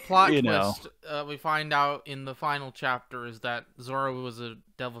 that's the plot twist. We find out in the final chapter is that Zoro was a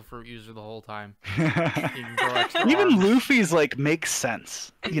devil fruit user the whole time. Even Luffy's like makes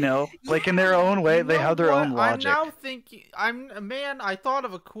sense, you know, like in their own way. They have their own logic. I'm now thinking, I thought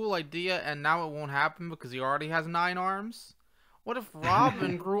of a cool idea, and now it won't happen because he already has 9 arms. What if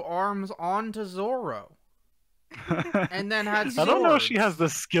Robin grew arms onto Zoro? And then had swords. I don't know if she has the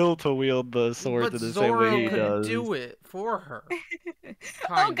skill to wield the sword in the same way he does. Do it for her.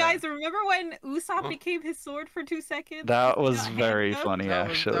 Oh, guys, remember when Usopp became his sword for 2 seconds? That was very funny,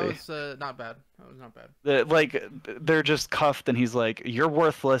 actually. That was not bad. was not bad. Like they're just cuffed, and he's like, "You're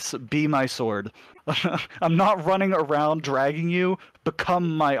worthless. Be my sword. I'm not running around dragging you.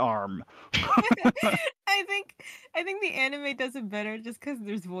 Become my arm." I think the anime does it better just because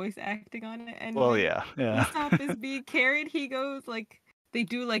there's voice acting on it. And Well, when yeah. Usopp is being carried, he goes like they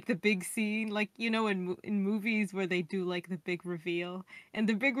do like the big scene, like in movies where they do like the big reveal, and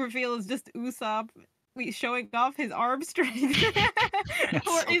the big reveal is just Usopp showing off his arm strength. It's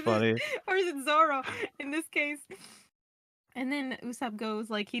or so is funny. or is it Zoro in this case? And then Usopp goes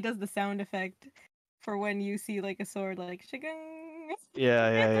like he does the sound effect for when you see like a sword like shigung.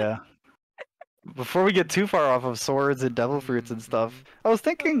 Yeah. Before we get too far off of swords and devil fruits and stuff, I was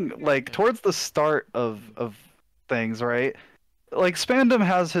thinking like towards the start of things, right? Like Spandam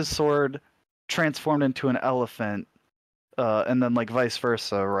has his sword transformed into an elephant, and then like vice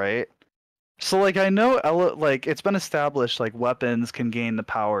versa, right? So like I know like it's been established like weapons can gain the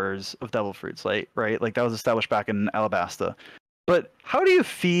powers of devil fruits, like right? Like that was established back in Alabasta. But how do you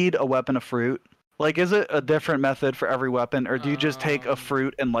feed a weapon a fruit? Like is it a different method for every weapon, or do you just take a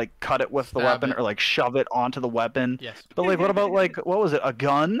fruit and like cut it with the weapon, or like shove it onto the weapon? Yes. But like what about like what was it? A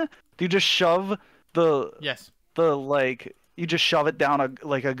gun? Do you just shove the like you just shove it down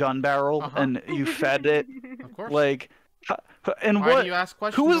a gun barrel and you fed it? Of course. Like and Why do you ask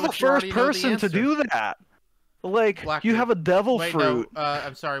questions who was to the which you first already know the person to answer? do that? Like Blackbeard. you have a devil Wait, fruit. No,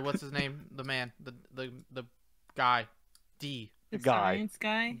 I'm sorry. What's his name? The man. The guy. D. The guy. science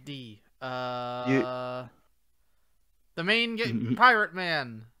guy. D. The main pirate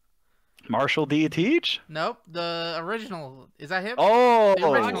man. Marshall D. Teach? Nope. The original. Is that him? Oh, The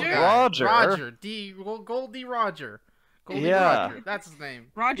original guy. Roger. Roger. D. Gold D. Roger. Gold D. Yeah. Roger. That's his name.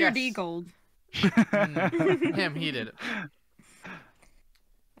 Roger Yes. D. Gold. Him. He did it.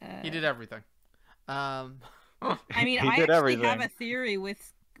 He did everything. I mean, He I did actually everything. have a theory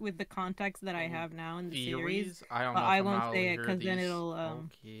with the context that I have now in the series, I don't but know. I if I'm won't allowed say to it hear because then these. it'll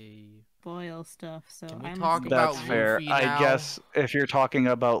Okay. spoil stuff. So Can we I'm talk gonna about That's stay fair. Luffy I now? guess if you're talking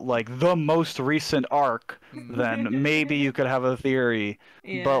about like the most recent arc, then maybe you could have a theory.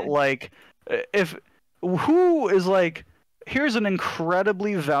 Yeah. But like, if who is like, here's an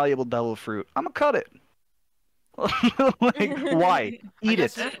incredibly valuable devil fruit, I'm gonna cut it. Like, why? Eat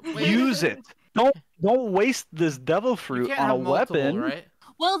it. Use it. Don't waste this devil You fruit can't on a have multiple, weapon. right?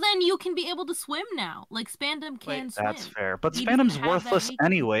 Well, then you can be able to swim now. Like Spandam can swim. That's fair. But He doesn't Spandam's have that worthless weakness.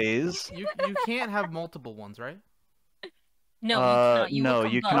 anyways. You can't have multiple ones, right? No, you cannot. You no, will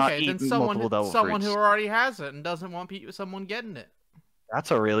you combust. cannot Okay, eat then multiple devil someone fruits. who already has it and doesn't want someone getting it. That's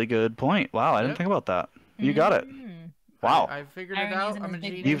a really good point. Wow, I didn't Yep. think about that. You got it. Mm. Wow. I figured it Irony's out. in I'm a his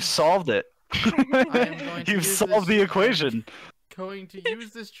big genius. You've solved it. am going to You've use solved this- the equation. Going to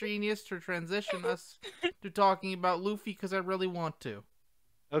use this genius to transition us to talking about Luffy because I really want to.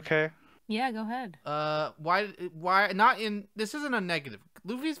 Okay. Yeah, go ahead. Why not in this isn't a negative.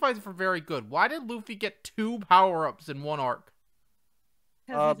 Luffy's fights were very good. Why did Luffy get 2 power-ups in one arc?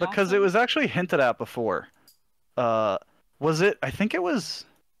 Because it was actually hinted at before. Was it? I think it was.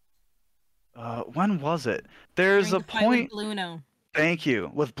 When was it? There's a point. Bluno. Thank you.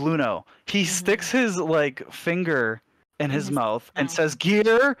 With Bluno, he sticks his like finger in his mouth and says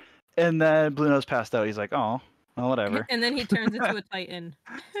 "gear," and then Bluno's passed out. He's like, "Oh, well, whatever." And then he turns into a titan.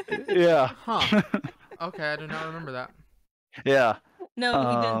 Yeah. Huh. Okay, I do not remember that. Yeah. No,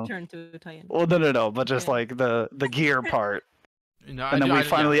 he didn't turn into a titan. Well, no, but just Yeah. like the gear part. No, And then we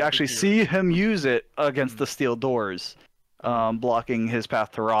finally yeah, actually the gear. see him use it against the steel doors, blocking his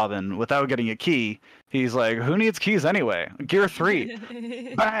path to Robin without getting a key. He's like, who needs keys anyway? Gear 3.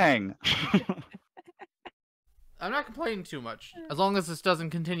 Bang! I'm not complaining too much, as long as this doesn't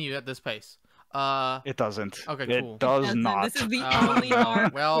continue at this pace. It doesn't. Okay, It cool. does Doesn't. not. This is the Oh, only no.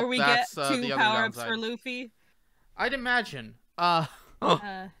 arc Well, where we get that's, 2 the other power-ups downside. for Luffy. I'd imagine. It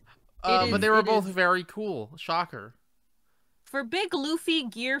But they were is- both very cool. Shocker. For big Luffy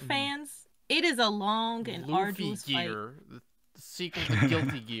gear fans, it is a long and Luffy arduous Gear, the sequel to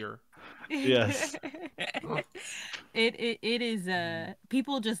Guilty Gear. fight. Yes. It is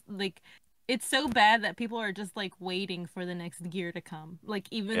people just like it's so bad that people are just like waiting for the next gear to come. Like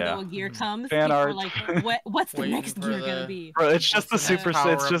even Yeah. though a gear comes, Fan people are art. like, what's the Waiting next for gear the- gonna be? Bro, it's just the What's the next Super. It's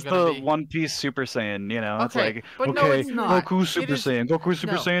power-up just gonna the be? One Piece Super Saiyan. You know, it's Okay, like but okay, no, it's not. Goku It Super is- Saiyan, Goku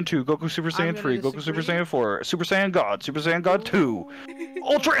Super no. Saiyan 2, Goku Super I'm Saiyan gonna 3, Goku Super disagree. Saiyan 4, Super Saiyan God 2,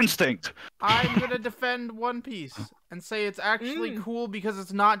 Ultra Instinct. I'm gonna defend One Piece and say it's actually cool because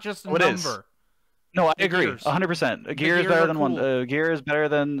it's not just a Oh, it is. number. No, I The agree, gears. 100%. The Gear is gears better are than cool. Gear is better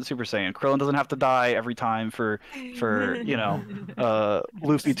than Super Saiyan. Krillin doesn't have to die every time for you know,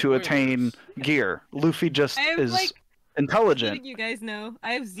 Luffy to attain Spoilers. gear. Luffy just I have is like intelligent. Letting you guys know,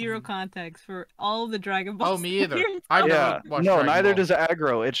 I have zero context for all the Dragon Balls. Oh, me either. you're I've telling never Yeah, watched no, Dragon neither Ball. does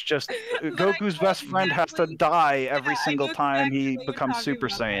Agro. It's just But I Goku's know best friend has to exactly- die every Yeah, I single know time exactly he what you're becomes talking Super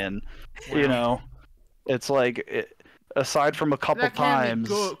about. Saiyan. Wow. You know, it's like aside from a couple That can times,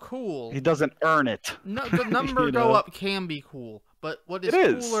 be cool. he doesn't earn it. No, the number You go know? up can be cool, but what is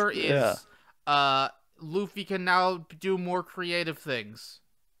It is, cooler yeah. is Luffy can now do more creative things.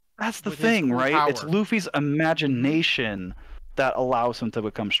 That's the with his thing, cool right? It's power. Luffy's imagination that allows him to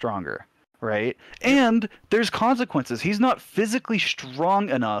become stronger, right? And there's consequences. He's not physically strong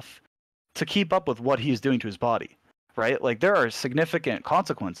enough to keep up with what he's doing to his body, right? Like there are significant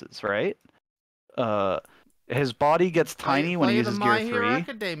consequences, right? His body gets tiny when he play the uses My Gear Hero 3.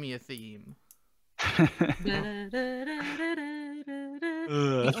 Academia theme.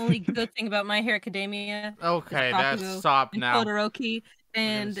 The only good thing about My Hero Academia Okay, is that's Bakugo stop and now. Todoroki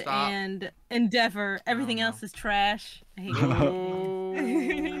gonna stop. and Endeavor. Everything no. else is trash. I hate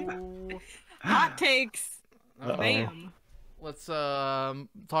it. Oh. Hot takes. Uh-oh. Bam. Let's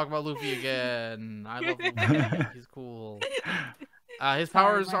talk about Luffy again. I love Luffy. He's cool. His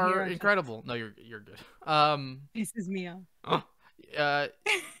powers My hero are just- incredible. No, you're good. Pisses me off.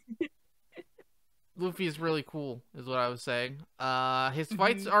 Luffy is really cool, is what I was saying. His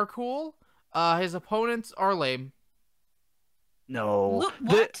fights Mhm. are cool. His opponents are lame. No. Look,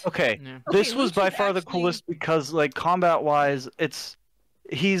 what? Okay, Yeah. this Okay, was by Lucci's far the actually- coolest because, like, combat-wise,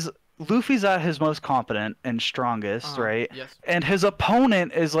 Luffy's at his most competent and strongest, right? Yes. And his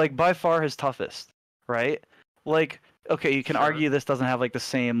opponent is like by far his toughest, right? Like, okay, you can Sure. argue this doesn't have like the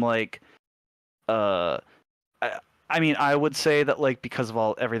same like, I mean, I would say that like because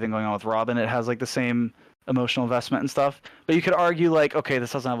of everything going on with Robin, it has like the same emotional investment and stuff. But you could argue like, okay,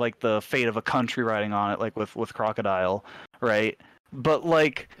 this doesn't have like the fate of a country riding on it, like with Crocodile, right? But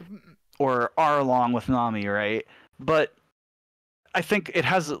like, or Arlong with Nami, right? But I think it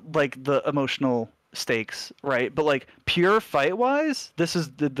has like the emotional stakes, right? But like pure fight wise, this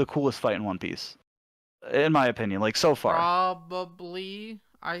is the coolest fight in One Piece, in my opinion. Like so far, Probably,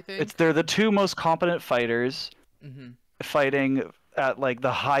 I think. they're the two most competent fighters fighting at like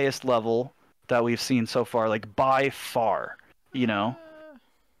the highest level that we've seen so far, like by far. You know,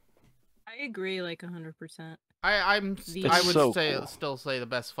 I agree, like 100%. I It's would so say cool. still say the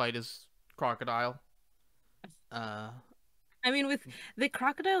best fight is Crocodile. I mean, with the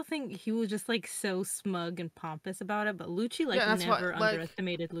Crocodile thing, he was just like so smug and pompous about it. But Lucci like Yeah, that's what- never like,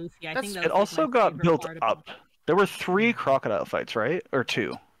 underestimated Luffy. I that's- think that it was, also like, my got favorite built part about up. it. There were 3 crocodile fights, right? Or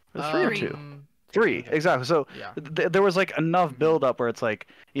 2? Was it 3 or 2? 3, exactly. So Yeah. there was like enough build up where it's like,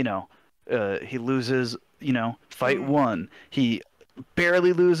 you know, he loses, you know, fight 1. He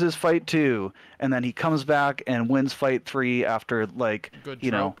barely loses fight 2, and then he comes back and wins fight 3 after like, Good you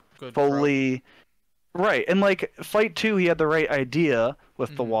know, trope, good fully right. And like fight 2 he had the right idea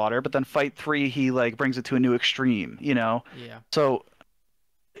with the Mhm. water, but then fight 3 he like brings it to a new extreme, you know? trope. Yeah. So,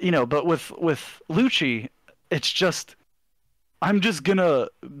 you know, but with Lucci, it's just I'm just gonna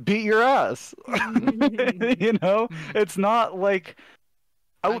beat your ass. You know? It's not like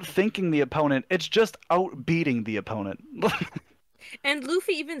outthinking the opponent, it's just outbeating the opponent. And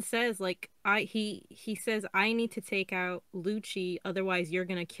Luffy even says like he says I need to take out Lucci, otherwise you're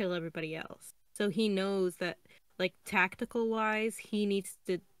gonna kill everybody else. So he knows that like tactical wise, he needs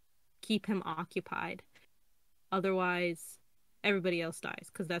to keep him occupied. Otherwise, everybody else dies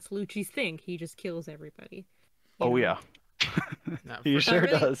because that's Lucci's thing. He just kills everybody. you Oh know? yeah. No, He for sure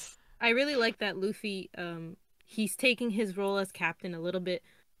really- does. I really like that Luffy, he's taking his role as captain a little bit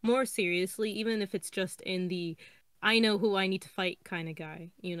more seriously, even if it's just in the I know who I need to fight kind of guy,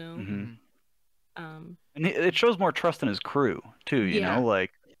 you know? Mhm. Um, And it shows more trust in his crew too, you Yeah. know,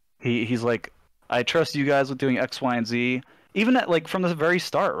 like he's like, I trust you guys with doing X, Y, and Z. Even at like from the very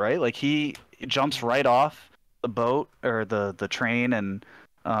start, right? Like he jumps right off the boat or the train and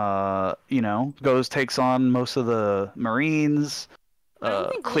you know, takes on most of the Marines, I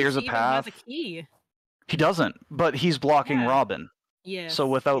don't think clears Lucci a even has path. a key. He doesn't, but he's blocking Yeah. Robin. Yes. So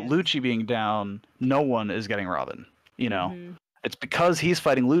without yes. Lucci being down, no one is getting Robin, you know. Mhm. It's because he's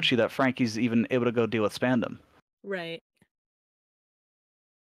fighting Lucci that Frankie's even able to go deal with Spandam. Right.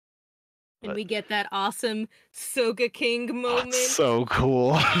 And But- we get that awesome Soga King Oh, moment. it's so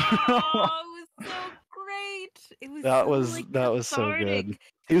cool. Oh, it was so great. It was That so, was- like, that was so good. cathartic.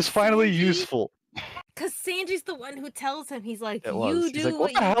 He was finally Sanji- useful. Because Sanji's the one who tells him, he's like, It you was. do He's like, what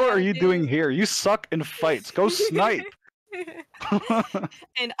what the hell are gotta you do." doing here? You suck in fights. Go snipe.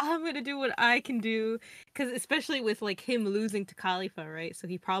 And I'm gonna do what I can do, because especially with like him losing to Khalifa, right? So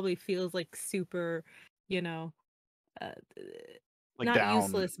he probably feels like super, you know, like not down.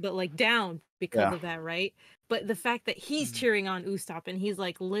 useless, but like down because Yeah. of that, right? But the fact that he's Mhm. cheering on Usopp and he's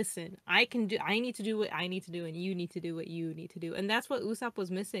like, "Listen, I need to do what I need to do, and you need to do what you need to do," and that's what Usopp was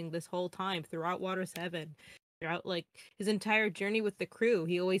missing this whole time throughout Water 7, throughout like his entire journey with the crew.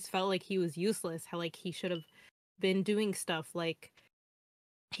 He always felt like he was useless. How like he should have been doing stuff like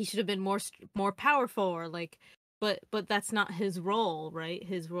he should have been more powerful or like, but that's not his role, right?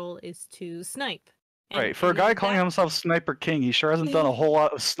 His role is to snipe. Right. For a guy calling himself Sniper King, he sure hasn't done a whole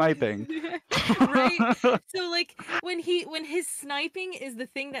lot of sniping. Right? So like when his sniping is the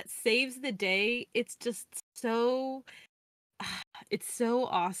thing that saves the day, it's just so it's so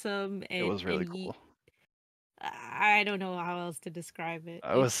awesome It was really cool. I don't know how else to describe it.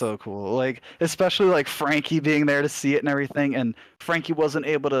 It was so cool. Like, especially like Frankie being there to see it and everything, and Frankie wasn't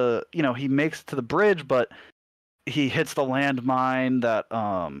able to, he makes it to the bridge, but he hits the landmine that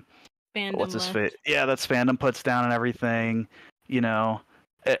what's his face? Yeah, that Spandam puts down and everything,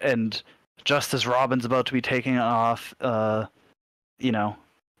 and just as Robin's about to be taking off, you know,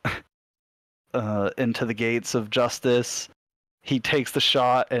 into the gates of justice, he takes the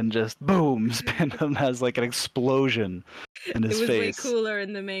shot and just boom, Spandam has like an explosion in his face. It was way cooler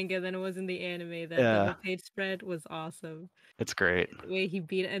in the manga than it was in the anime. That double page spread was awesome. It's great. The way he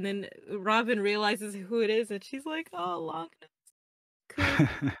beat it, and then Robin realizes who it is, and she's like, "Oh, long nose."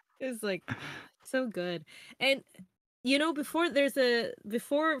 Cool. It's like so good. And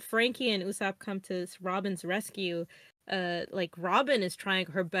before Frankie and Usopp come to Robin's rescue, like Robin is trying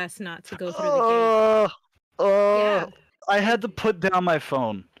her best not to go through the gate. I had to put down my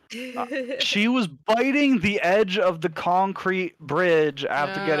phone. She was biting the edge of the concrete bridge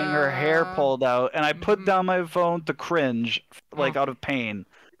after getting her hair pulled out, and I put down my phone to cringe, like out of pain.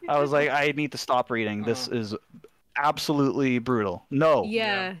 I was like, I need to stop reading. This is absolutely brutal. No.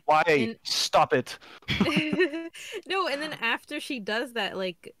 Yeah. Why? Stop it. No, and then after she does that,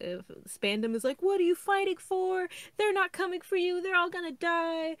 like, Spandam is like, "What are you fighting for? They're not coming for you. They're all gonna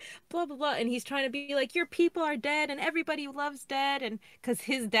die." Blah blah blah. And he's trying to be like, "Your people are dead, and everybody loves dead," and because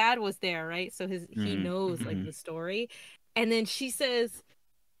his dad was there, right? So he knows like the story. And then she says,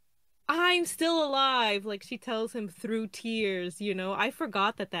 "I'm still alive." Like she tells him through tears. I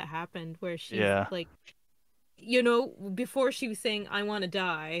forgot that happened where she's like, before she was saying, "I want to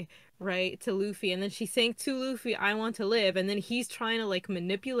die," right, to Luffy, and then she's saying to Luffy, "I want to live," and then he's trying to like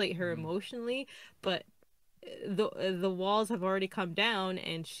manipulate her emotionally, but the walls have already come down,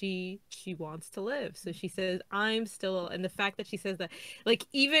 and she wants to live, so she says, "I'm still," and the fact that she says that, like,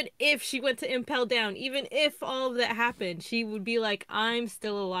 even if she went to impel down, even if all of that happened, she would be like, "I'm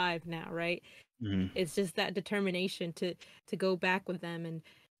still alive now," right? It's just that determination to go back with them, and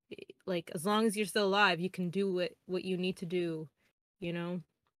like as long as you're still alive, you can do what you need to do.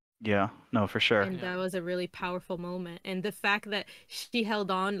 Yeah, no, for sure. And that was a really powerful moment, and the fact that she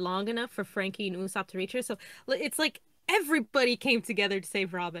held on long enough for Frankie and Usopp to reach her, so it's like everybody came together to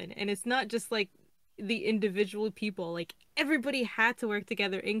save Robin, and it's not just like the individual people, like everybody had to work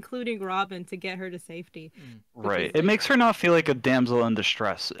together, including Robin, to get her to safety. Right. It makes her not feel like a damsel in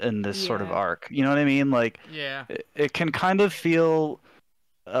distress in this sort of arc. You know what I mean? Like, it can kind of feel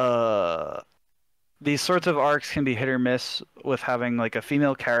these sorts of arcs can be hit or miss with having like a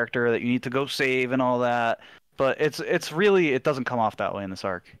female character that you need to go save and all that, but it's really, it doesn't come off that way in this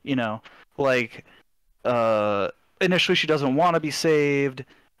arc, like initially she doesn't want to be saved,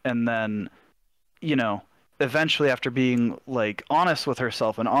 and then eventually, after being like honest with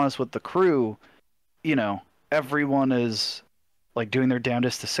herself and honest with the crew, everyone is like doing their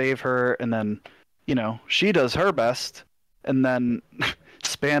damnedest to save her, and then she does her best, and then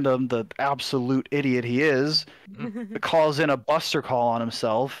Spandam, the absolute idiot he is, calls in a buster call on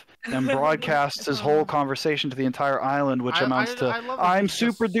himself and broadcasts his whole conversation to the entire island, which amounts to, "I'm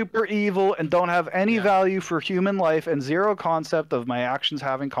super duper evil and don't have any value for human life and zero concept of my actions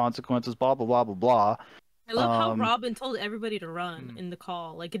having consequences, blah, blah, blah, blah, blah." I love how Robin told everybody to run in the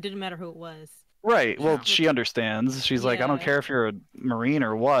call. Like, it didn't matter who it was. Right. Well, she understands. She's like, "I don't care if you're a Marine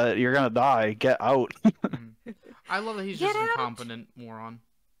or what. You're going to die. Get out." I love that he's just an incompetent moron.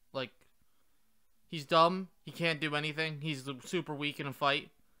 Like, he's dumb. He can't do anything. He's super weak in a fight.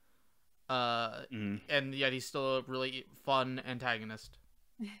 And yet he's still a really fun antagonist.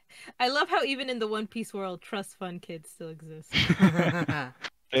 I love how even in the One Piece world, trust fund kids still exist.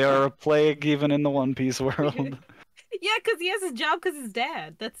 They are a plague even in the One Piece world. Yeah, because he has his job because his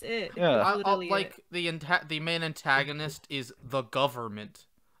dad. That's it. Yeah. Like, the main antagonist is the government.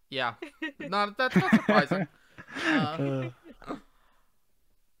 Yeah. That's not surprising.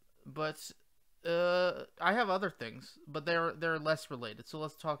 But I have other things, but they're less related. So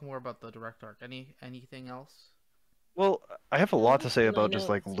let's talk more about the direct arc. Anything else? Well, I have a Well, lot to what's say in my about just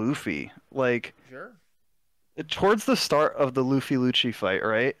like notes? Luffy. Like Sure. towards the start of the Luffy Lucci fight,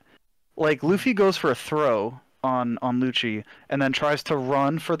 right? Like Luffy goes for a throw on Lucci and then tries to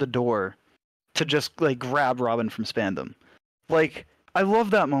run for the door to just like grab Robin from Spandam. Like I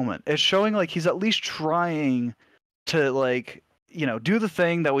love that moment. It's showing like he's at least trying to like do the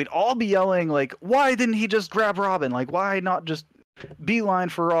thing that we'd all be yelling like why didn't he just grab Robin? Like why not just beeline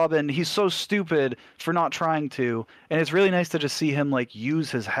for Robin? He's so stupid for not trying to. And it's really nice to just see him like use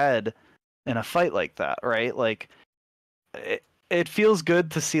his head in a fight like that, right? Like it feels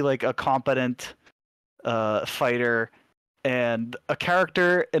good to see like a competent fighter and a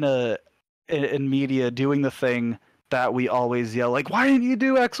character in media doing the thing that we always yell like why didn't you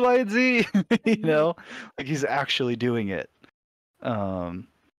do X, Y, and Z? Like he's actually doing it. And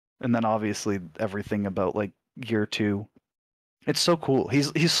then obviously everything about like Gear 2. It's so cool.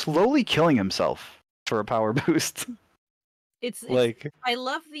 He's slowly killing himself for a power boost. It's Like I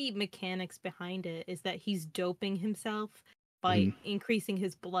love the mechanics behind it. Is that he's doping himself by increasing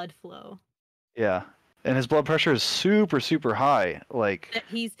his blood flow. yeah. And his blood pressure is super, super high. Like That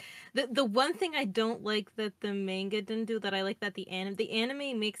he's the one thing I don't like that the manga didn't do that I like that the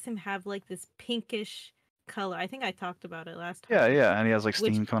anime makes him have like this pinkish color. I think I talked about it last time. yeah, yeah, and he has like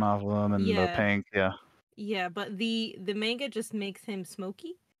Which steam coming off of him and the yeah, pink, yeah. yeah, but the manga just makes him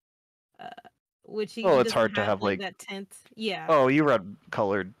smoky. Uh, which Oh, he it's doesn't hard to have have like like that tint. Yeah. oh, you read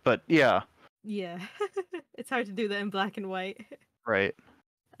colored, but yeah, Yeah. It's hard to do that in black and white. right.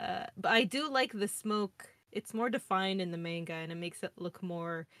 But I do like the smoke. It's more defined in the manga and it makes it look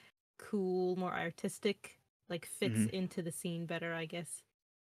more cool, more artistic, like fits into the scene better, I guess.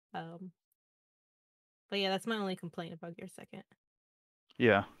 But yeah, that's my only complaint about Gear Second.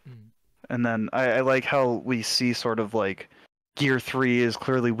 Yeah. And then I like how we see sort of like Gear 3 is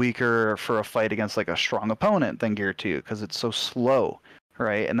clearly weaker for a fight against like a strong opponent than Gear 2 because it's so slow,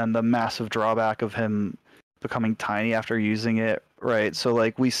 right? And then the massive drawback of him becoming tiny after using it, right? So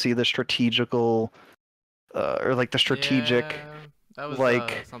like we see the strategical or like the strategic Yeah, that was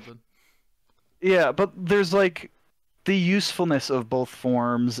like something. yeah, but there's like the usefulness of both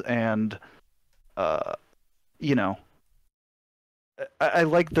forms and you know I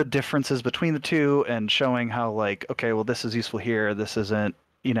like the differences between the two and showing how like okay well this is useful here this isn't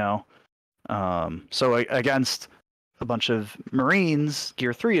so against a bunch of Marines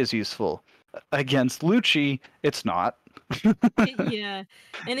Gear 3 is useful against Lucci it's not. Yeah,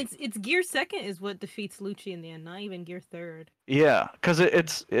 and it's Gear Second is what defeats Lucci in the end, not even Gear Third. Yeah,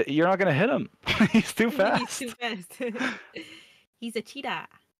 because you're not gonna hit him. He's too fast. He's too fast. He's a cheetah.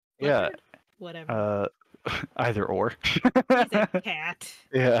 Yeah. Leopard? Whatever. Either or. He's a cat.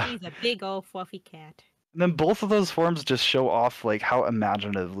 Yeah. He's a big old fluffy cat. And then both of those forms just show off like how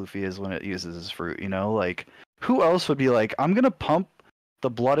imaginative Luffy is when it uses his fruit, you know? Like who else would be like, I'm gonna pump the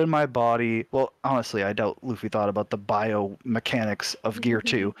blood in my body. Well, honestly, I doubt Luffy thought about the biomechanics of Gear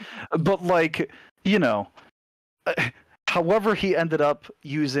 2. But like, you know, however he ended up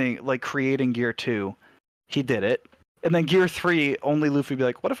using like creating Gear 2, he did it. And then Gear 3, only Luffy be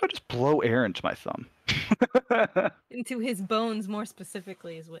like, what if I just blow air into my thumb? Into his bones, more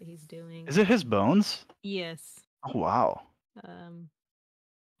specifically, is what he's doing. Is it his bones? Yes. Oh, wow.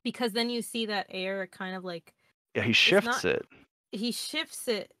 Because then you see that air kind of like... Yeah, he shifts it. He shifts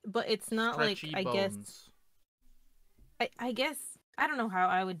it, but it's not Stretchy like, bones. I guess, I don't know how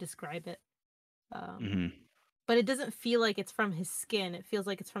I would describe it. Mm-hmm. But it doesn't feel like it's from his skin. It feels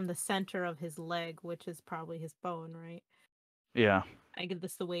like it's from the center of his leg, which is probably his bone, right? Yeah. I get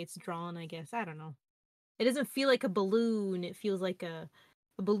this the way it's drawn, I guess. I don't know. It doesn't feel like a balloon. It feels like a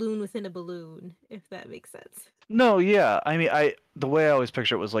balloon within a balloon, if that makes sense. No, yeah. I mean, the way I always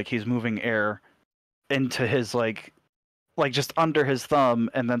picture it was like he's moving air into his like just under his thumb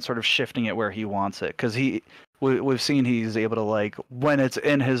and then sort of shifting it where he wants it. Because we've seen he's able to like when it's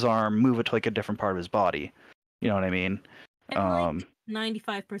in his arm, move it to like a different part of his body. You know what I mean? I'm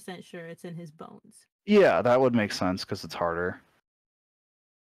like 95% sure it's in his bones. Yeah, that would make sense because it's harder.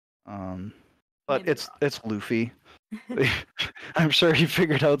 But Maybe it's Luffy. I'm sure he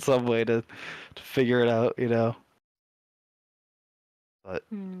figured out some way to figure it out, you know. But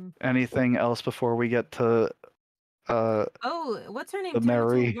anything else before we get to oh, what's her name? the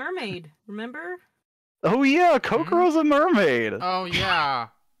Mary Mermaid, remember? Oh yeah, Kokoro's a mermaid. Oh yeah.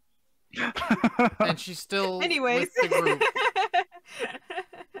 And she's still Anyways. with the group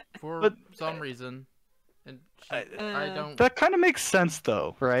for some reason. And I don't. That kind of makes sense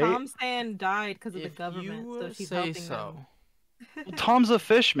though, right? Tom Sand died because of the If government, you so she's say helping so. them. Well, Tom's a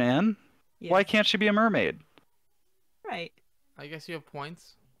fish, man. Yeah. Why can't she be a mermaid? Right. I guess you have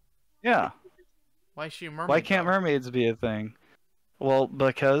points. Yeah. Why is she a mermaid? Why can't though? mermaids be a thing? Well,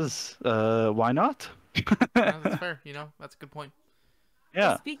 because why not? No, that's fair. You know, that's a good point.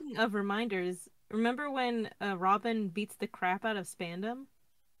 Yeah, Speaking of reminders, remember when Robin beats the crap out of Spandam?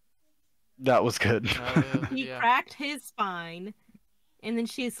 that was good. He Yeah. cracked his spine, and then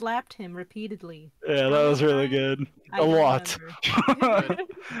she slapped him repeatedly. Yeah, How that was many really times? good. I A don't lot. remember.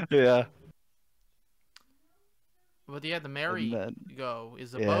 Yeah. But yeah, the And merry then, go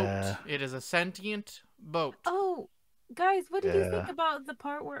is a yeah. boat. It is a sentient boat. Oh, guys, what did you think Yeah. about the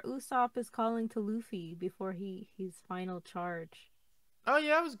part where Usopp is calling to Luffy before his final charge? Oh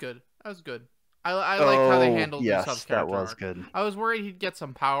yeah, that was good. That was good. I like how they Oh, handled yes, Usopp's that character was arc. good. I was worried he'd get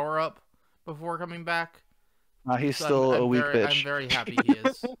some power up before coming back. He's So still a weak bitch. I'm very happy he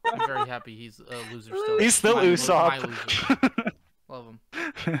is. I'm very happy he's a loser still. He's still My loser. Usopp. Love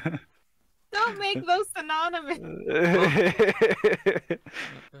him. Don't make those synonymous.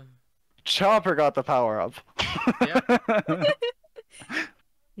 Chopper got the power up.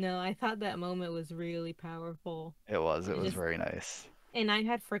 No, I thought that moment was really powerful. It was Just- very nice. And I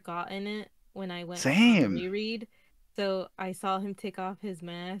had forgotten it when I went Same. to reread. So I saw him take off his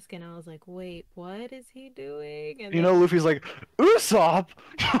mask and I was like, wait, what is he doing? And You then, know, Luffy's like, Usopp!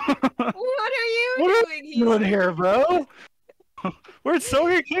 what are you What doing you doing here, bro? Where'd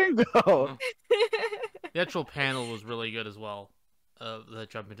Soge King go? The actual panel was really good as well. The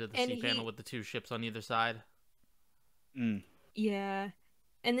jump into the And sea panel with the two ships on either side. Mm. Yeah.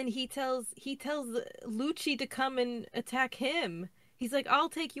 And then he tells Lucci to come and attack him. He's like, I'll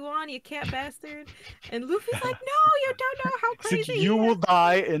take you on, you cat bastard. And Luffy's like, no, you don't know how He's like, crazy you he will is."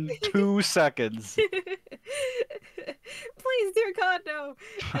 die in 2 seconds. Please, dear God, no.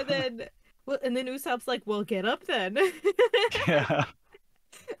 And then Usopp's like, well, get up then. Yeah.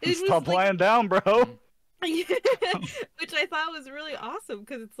 It was Stop like- lying down, bro. Which I thought was really awesome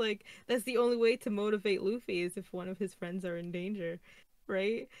because it's like that's the only way to motivate Luffy is if one of his friends are in danger,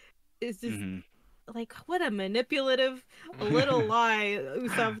 right? It's just Mhm. like what a manipulative little lie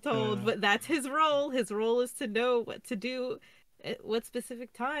Usopp told, but that's his role. His role is to know what to do at what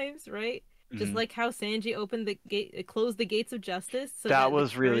specific times, right? Just Mhm. like how Sanji opened the gate, closed the gates of justice. So That the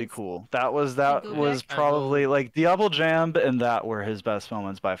was really currents- cool. That was go back. probably like Diablo Jam and that were his best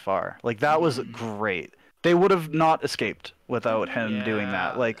moments by far. Like that was great. They would have not escaped without him doing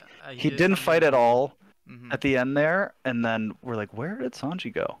that. Like he did didn't something fight at cool. all Mhm. at the end there, and then we're like, where did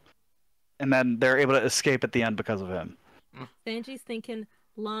Sanji go? And then they're able to escape at the end because of him. Sanji's thinking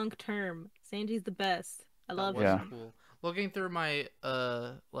long term. Sanji's the best. I love That was him. cool. Looking through my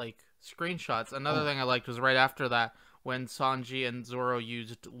like screenshots, another thing I liked was right after that when Sanji and Zoro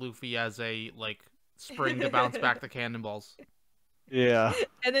used Luffy as a like spring to bounce back the cannonballs. Yeah.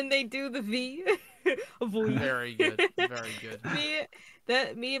 And then they do the V. Voice. Very good. Very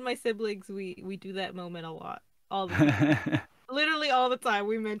good. Me and my siblings, we do that moment a lot. All the time. Literally all the time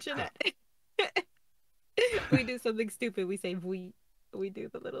we mention it. We do something stupid, we say we do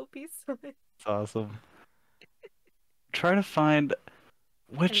the little piece of it. It's awesome. Trying to find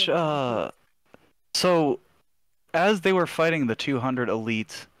which love so as they were fighting the 200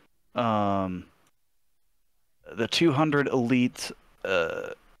 elite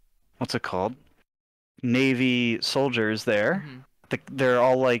what's it called? Navy soldiers there. Mhm. They're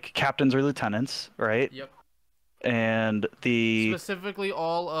all like captains or lieutenants, right? Yep. And the Specifically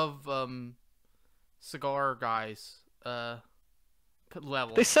all of cigar guys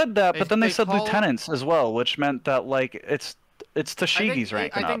level. they said that, but then they said call- lieutenants as well, which meant that like it's Tashigi's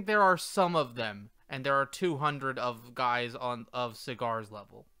ranking I think up. there are some of them, and there are 200 of guys of cigars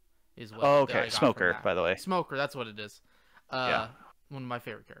level. Is what Oh, I okay, got from Smoker, that. by the way. Smoker, that's what it is. Yeah. One of my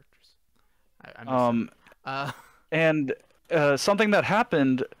favorite characters. I miss him. And something that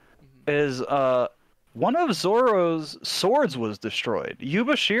happened is one of Zoro's swords was destroyed.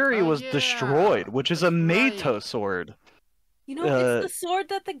 Yubashiri Oh, was yeah, destroyed, which is a that's Meito right. sword. You know, it's the sword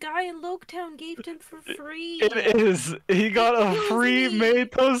that the guy in Loketown gave him for free. It is. He got a kills free me.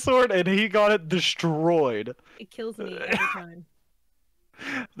 Meito sword and he got it destroyed. It kills me every time.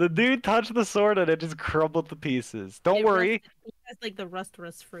 The dude touched the sword and it just crumbled to pieces. Don't It worry. It has like the rust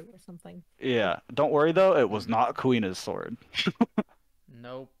fruit or something. Yeah, don't worry though. It was not Kuina's sword.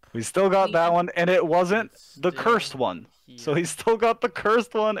 Nope. We still got that one, and it wasn't It's the still cursed one. So here. he still got the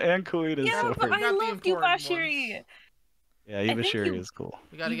cursed one and Kuina's Yeah, sword. but I Not the love important Yubashiri. ones. Yeah, think Yubashiri you- is cool.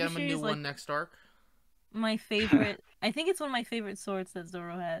 We gotta get him a Yubashiri's new like- one next arc. My favorite. I think it's one of my favorite swords that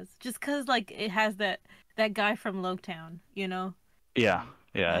Zoro has. Just cause like it has that guy from Loketown, you know. Yeah,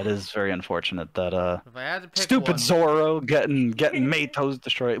 it is very unfortunate that If I had to pick stupid one, Zoro getting Meito's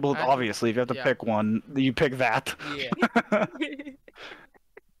destroyed. Well, I had to- obviously, if you have to yeah. pick one, you pick that. Yeah.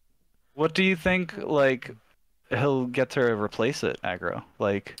 What do you think, like, he'll get to replace it, Agro?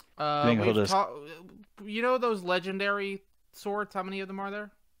 Like, I think he'll We've just... talked. You know those legendary swords? How many of them are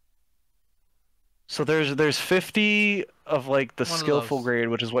there? So there's 50 of, like, the One of skillful those. grade,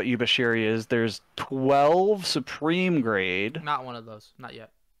 which is what Yubashiri is. There's 12 supreme grade. Not one of those. Not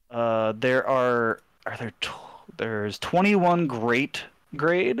yet. There are there there's 21 great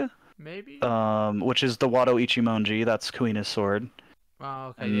grade, Maybe. which is the Wado Ichimonji. That's Kuina's sword. Oh,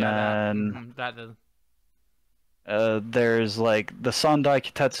 okay. And Yeah, then that did. there's like the Sandai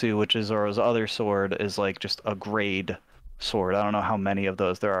Kitetsu, which is Zoro's other sword, is like just a grade sword. I don't know how many of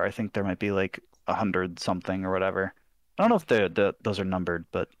those there are. I think there might be like 100 something or whatever. I don't know if those are numbered,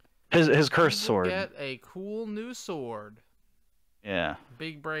 but his cursed He will sword. get a cool new sword. Yeah,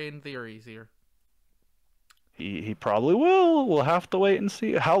 Big brain theories here. he probably will. We'll have to wait and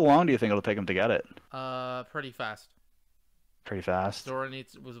see. How long do you think it'll take him to get it? Pretty fast. Pretty fast. Zoro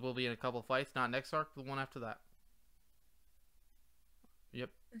will be in a couple fights. Not next arc, the one after that. Yep.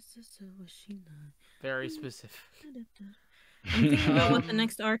 Very specific. I'm thinking about what the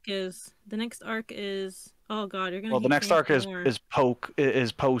next arc is. The next arc is, oh god, you're gonna. Well, the hate next saying arc more. is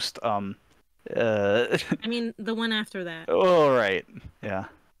post I mean, the one after that. All right. Yeah.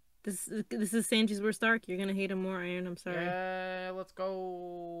 This is Sanji's worst arc. You're gonna hate him more, Iron. I'm sorry. Yeah, let's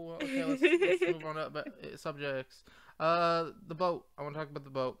go. Okay, let's move on up subjects. The boat. I want to talk about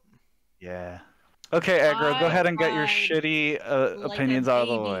the boat. Yeah. Okay, Agro, go I ahead and get your cried shitty like a opinions out of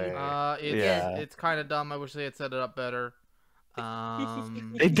the baby. way. It's kind of dumb. I wish they had set it up better.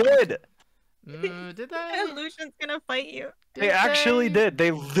 They did. Did they? Lucian's gonna fight you. They actually did.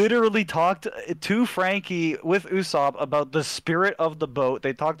 They literally talked to Frankie with Usopp about the spirit of the boat.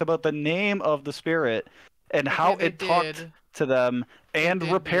 They talked about the name of the spirit and how they it talked did. to them and did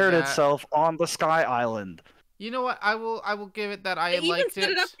do repaired that. itself on the Sky Island. You know what? I will give it that I They even liked set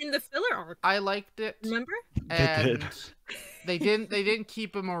it up in the filler arc. I liked it. Remember? And they didn't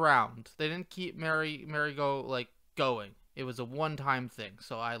keep him around. They didn't keep Mary going. It was a one-time thing,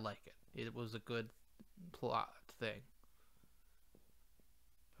 so I like it. It was a good plot thing.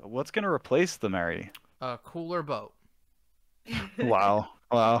 What's gonna replace the Mary? A cooler boat. Wow.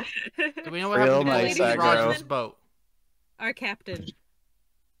 Wow. Do we know what Real happened to nice, Goldie Agro. Roger's boat? Our captain.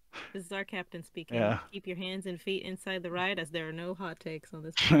 This is our captain speaking. Yeah. Keep your hands and feet inside the ride, as there are no hot takes on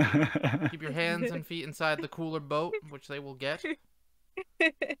this. Keep your hands and feet inside the cooler boat, which they will get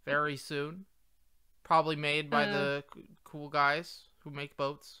very soon. Probably made by the cool guys who make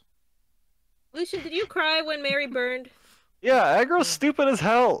boats. Lucian, did you cry when Mary burned? Yeah, Agro's stupid as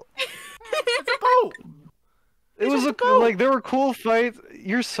hell. It's a boat. It It's was just a boat. like there were cool fights.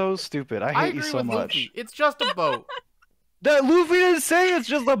 You're so stupid. I hate agree you so with much. Luffy. It's just a boat. That Luffy didn't say it's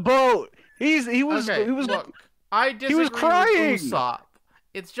just a boat. He was Look, I disagree was crying. with Usopp.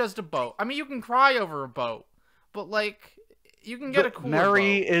 It's just a boat. I mean, you can cry over a boat, but like, you can get a cooler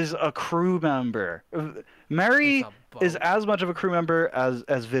Mary boat. is a crew member. Mary It's a is boat. as much of a crew member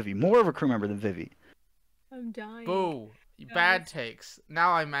as Vivi. More of a crew member than Vivi. I'm dying. Boo. Bad takes.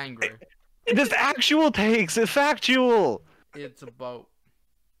 Now I'm angry. This actual takes. It's factual. It's a boat.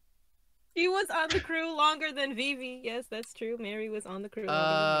 She was on the crew longer than Vivi. Yes, that's true. Mary was on the crew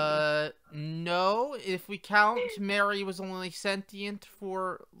longer than No. If we count, Mary was only sentient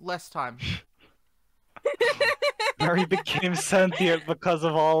for less time. Mary became sentient because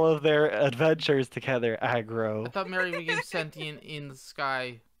of all of their adventures together, Agro. I thought Mary became sentient in the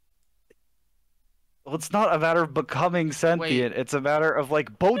sky. Well, it's not a matter of becoming sentient. Wait. It's a matter of,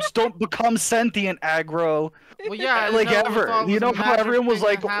 like, boats don't become sentient, Aggro. Well, yeah, Like, no, I ever. thought it You was a know how magic everyone was thing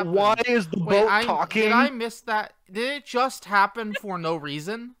like, that happened. why is the Wait, boat talking? Did I miss that? Did it just happen for no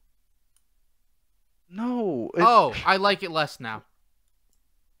reason? No. Oh, I like it less now.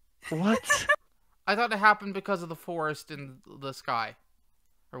 What? I thought it happened because of the forest in the sky.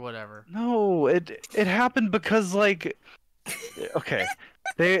 Or whatever. No, it happened because, like... Okay.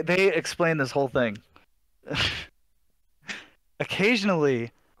 They explain this whole thing.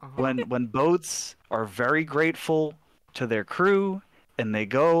 Occasionally, when boats are very grateful to their crew and they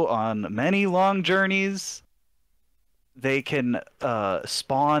go on many long journeys, they can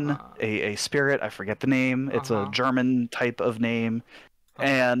spawn a spirit. I forget the name. It's a German type of name,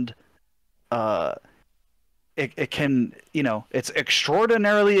 and it can, you know, it's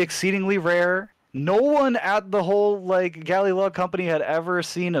extraordinarily, exceedingly rare. No one at the whole like Galley Log Company had ever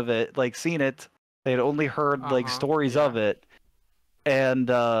seen it. They'd only heard like stories of it, and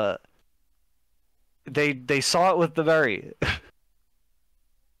they saw it with the Berry.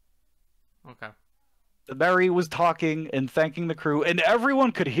 Okay. The Berry was talking and thanking the crew, and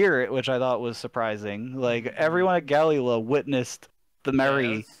everyone could hear it, which I thought was surprising. Like everyone at Galila witnessed the Yeah,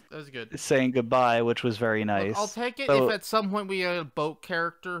 Mary that was good. saying goodbye, which was very Look, nice. I'll take it So- if at some point we get a boat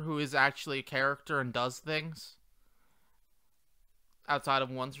character who is actually a character and does things outside of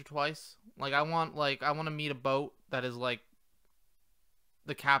once or twice. Like I want to meet a boat that is like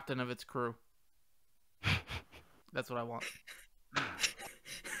the captain of its crew. That's what I want.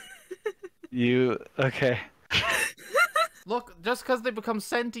 Okay. Look, just because they become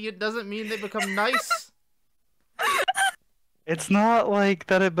sentient doesn't mean they become nice. It's not like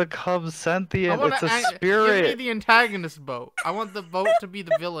that it becomes sentient. It's a Give me spirit. the antagonist boat. I want the boat to be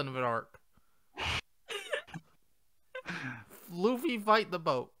the villain of an arc. Luffy fight the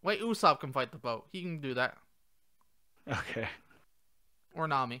boat. Wait, Usopp can fight the boat. He can do that. Okay. Or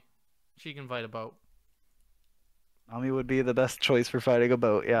Nami. She can fight a boat. Nami would be the best choice for fighting a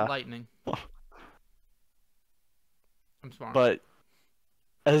boat, yeah. Lightning. I'm smart. But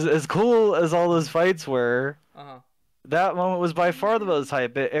as cool as all those fights were, Uh-huh. that moment was by far the most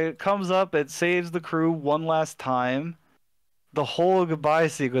hype. It comes up, it saves the crew one last time. The whole goodbye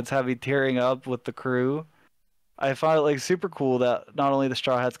sequence had me tearing up with the crew. I found it like super cool that not only the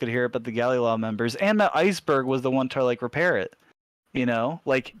Straw Hats could hear it, but the Galley-Law members, and that Iceberg was the one to like repair it. You know,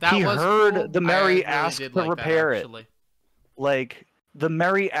 like That he was heard cool. the I Mary really ask did to like that, repair it. actually. Like the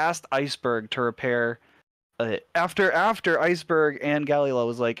Mary asked Iceberg to repair. After Iceberg and Galley-Law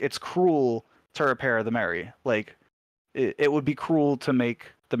was like, it's cruel to repair the Mary. Like it would be cruel to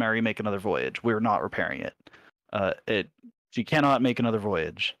make the Mary make another voyage. We're not repairing it. She cannot make another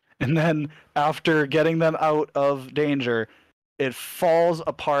voyage. And then after getting them out of danger, it falls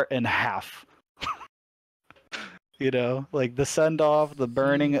apart in half. You know, like the send off, the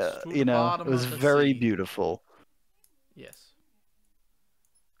burning. Sinks to You the know, it bottom was of the very sea. beautiful. Yes.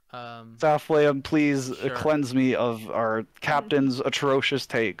 Saflam, please Sure. cleanse me of our captain's atrocious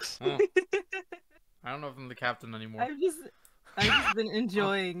takes. I don't know if I'm the captain anymore. I've just been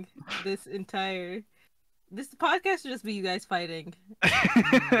enjoying this podcast should just be you guys fighting.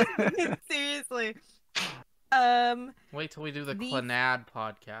 Seriously. Wait till we do the These- Clannad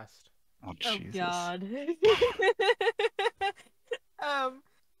podcast. Oh, Oh Jesus. God.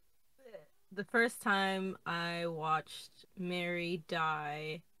 The first time I watched Mary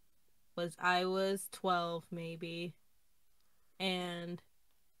die I was 12 maybe, and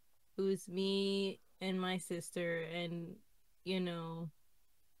it was me and my sister, and you know,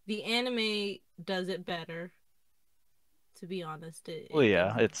 the anime does it better. To be honest, Well, yeah,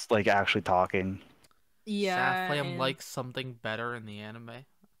 does it. it's like actually talking. Yeah. Saflam and- likes something better in the anime.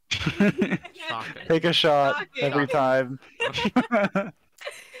 Shocking. Take a shot Shocking. every time.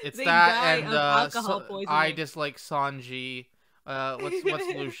 It's They that die and of alcohol I poisoning. dislike Sanji. What's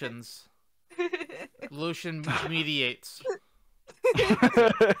Lucian's? Lucian mediates.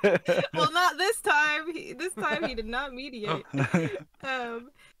 Well, not this time. This time he did not mediate.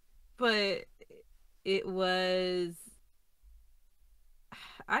 But it was,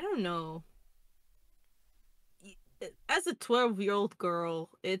 I don't know. As a 12-year-old girl,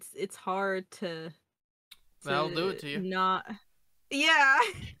 it's hard to That'll do it to you. Not, yeah.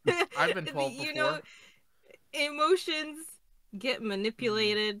 I've been 12 You before. know, emotions get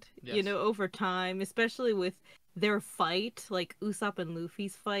manipulated, Yes. you know, over time, especially with their fight, like Usopp and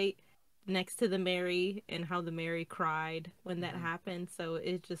Luffy's fight next to the Mary, and how the Mary cried when that happened. So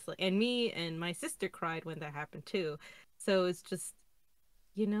it's just like, and me and my sister cried when that happened too. So it's just,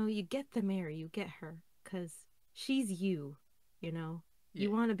 you know, you get the Mary, you get her, because she's you, you know. Yeah.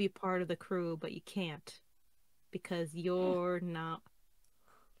 You want to be part of the crew, but you can't, because you're not.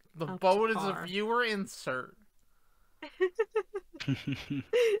 The up to boat is par. a viewer insert.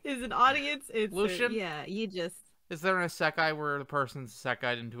 Is an audience insert. Lucian? Yeah, you just. Is there an isekai where the person's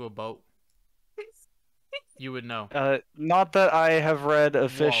isekai'd into a boat? You would know. Not that I have read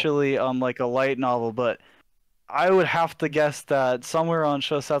officially on like a light novel, but I would have to guess that somewhere on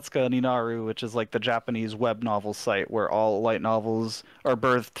Shosetsuka Ninaru, which is like the Japanese web novel site where all light novels are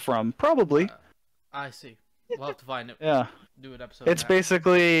birthed from, probably. I see. We'll have to find it. Yeah. Do an episode. It's on that.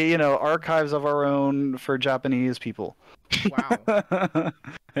 basically, you know, archives of our own for Japanese people. Wow.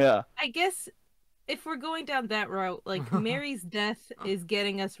 Yeah. I guess if we're going down that route, like Mary's death is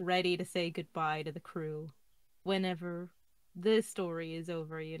getting us ready to say goodbye to the crew whenever this story is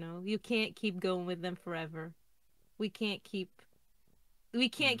over, you know? You can't keep going with them forever. We can't keep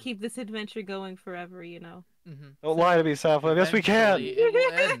keep this adventure going forever, you know. Mm-hmm. Don't lie to me, Saflam. Yes, we can. It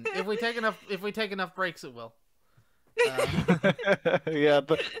will end. If we take enough breaks, it will. Yeah,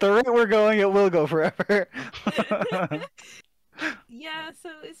 the rate we're going, it will go forever. Yeah, so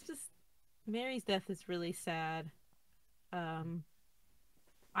it's just Mary's death is really sad.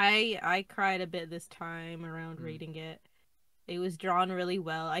 I cried a bit this time around reading it. It was drawn really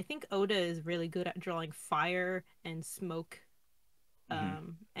well. I think Oda is really good at drawing fire and smoke.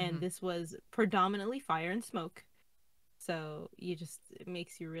 And this was predominantly fire and smoke. So it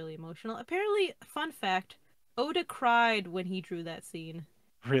makes you really emotional. Apparently, fun fact, Oda cried when he drew that scene.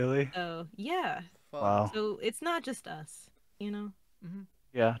 Really? So, yeah. Wow. So it's not just us, you know?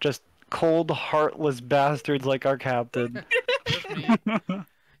 Yeah, just cold, heartless bastards like our captain. Just me.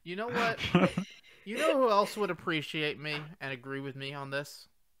 You know what? You know who else would appreciate me and agree with me on this?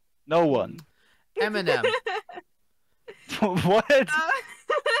 No one. Eminem. What?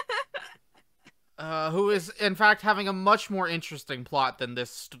 Who is in fact having a much more interesting plot than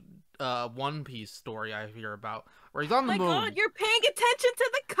this One Piece story I hear about, where he's on the moon. Oh my god, you're paying attention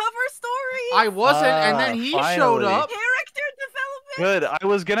to the cover story! I wasn't, and then he showed finally. up. Character development! Good. I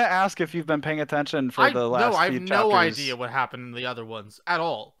was gonna ask if you've been paying attention for the last I few have chapters. no idea what happened in the other ones at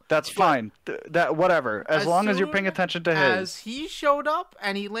all. That's fine. That whatever. As long as you're paying soon attention to as his. he showed up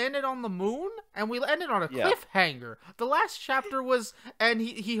and he landed on the moon, and we landed on a cliffhanger. The last chapter was, and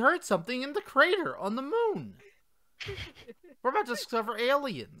he heard something in the crater on the moon. We're about to discover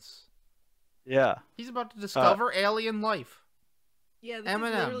aliens. Yeah. He's about to discover alien life. Yeah, this Eminem.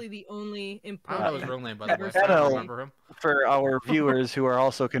 is literally the only I important. don't know his real name, by the way. So I Edo. don't remember him. For our viewers who are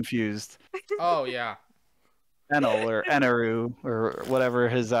also confused, Oh yeah. Enel or Eneru or whatever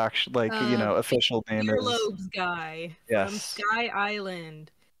his actual official name is. Earlobes guy from Yes. Sky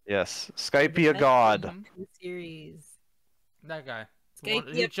Island. Yes. Skypia God. Mhm. Series. That guy.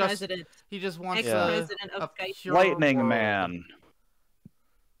 Skypia president. He just wants Ex-president a of Skypia. pure Lightning world. Man.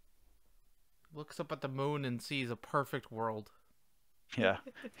 Looks up at the moon and sees a perfect world. Yeah.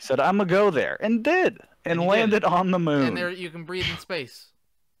 He said, I'm gonna go there. And did. And he landed did. on the moon. And there you can breathe in space.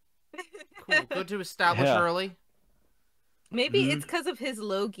 Cool. Good to establish early. Maybe it's because of his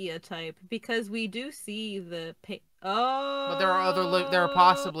Logia type, because we do see the But there are there are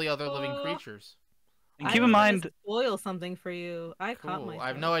possibly other living creatures. And keep in mind, spoil something for you. I caught Cool. myself. I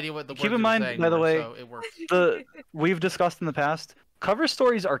have no idea what the Keep words in are mind, saying by the were, way, so it works. we've discussed in the past, cover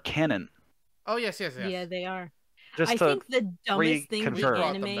stories are canon. Oh yes. Yeah, they are. Just I to think the dumbest thing reconfirm. We the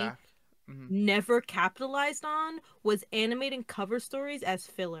brought them anime back. Mhm. never capitalized on was animating cover stories as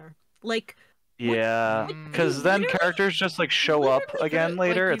filler. Like, Yeah, because Mm. then Literally- characters just like show up again Like,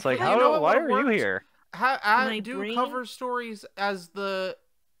 later. you It's like, you know what why would've are you worked? here? My Do brain- cover stories as the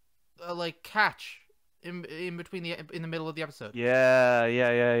catch in between in the middle of the episode.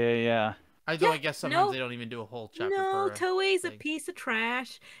 Yeah. I guess sometimes they don't even do a whole chapter. no, per Toei's a thing. piece of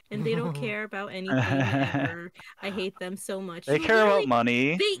trash, and they don't care about anything ever. I hate them so much. They care about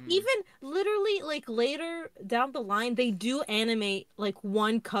money. They Mm. even literally like later down the line, they do animate like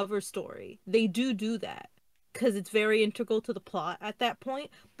one cover story. They do that because it's very integral to the plot at that point.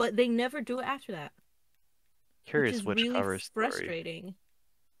 But they never do it after that. Curious which is which really cover story. frustrating.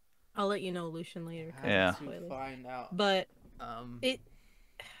 I'll let you know, Lucian, later. 'cause Yeah. it's To spoilers. find out. But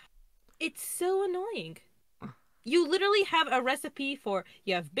it's so annoying. You literally have a recipe for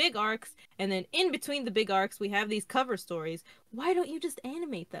you have big arcs, and then in between the big arcs we have these cover stories. Why don't you just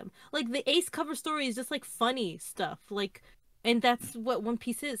animate them? Like the Ace cover story is just like funny stuff. Like, and that's what One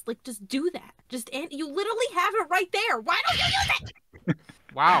Piece is. Like, just do that. You literally have it right there. Why don't you use it?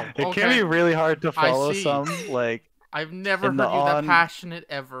 Wow. It Okay. can be really hard to follow see. some. Like, I've never in heard the you that passionate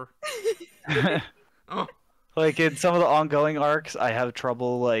ever. Oh. like in some of the ongoing arcs, I have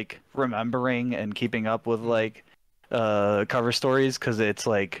trouble like remembering and keeping up with like cover stories because it's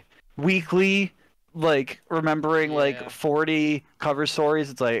like weekly, like remembering Yeah. like 40 cover stories.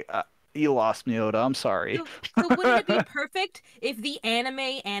 It's like you lost me, Oda. I'm sorry. So wouldn't it be perfect if the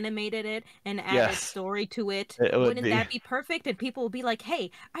anime animated it and added Yes. story to it? It would Wouldn't be. that be perfect? And people would be like,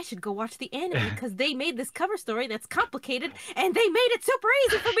 "Hey, I should go watch the anime because they made this cover story that's complicated and they made it super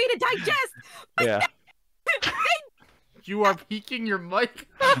easy for me to digest." Yeah. You are peeking your mic.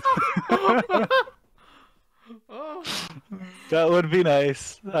 Oh. That would be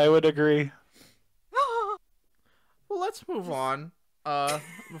nice. I would agree. Well, let's move on.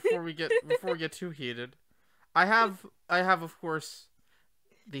 Before we get too heated, I have of course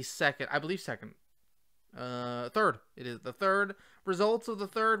the third. It is the third results of the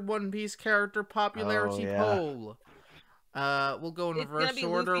third One Piece character popularity yeah. poll. We'll go in It's reverse gonna be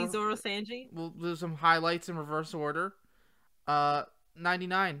order. Luffy, Zoro, Sanji. We'll do some highlights in reverse order.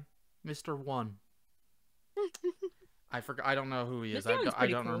 99, Mr. One. I forgot. I don't know who he is. Mr. One's I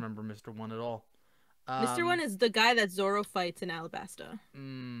pretty don't cool. remember Mr. One at all. Mr. One is the guy that Zoro fights in Alabasta.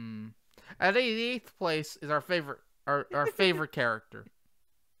 At 88th place is our favorite favorite character,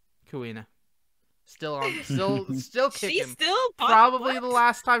 Kuina. Still kicking. She's still Probably the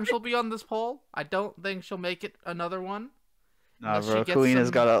last time she'll be on this poll. I don't think she'll make it another one. Nah, Unless she bro, gets Kuina's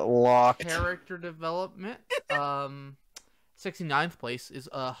some got it locked. character development. 69th place is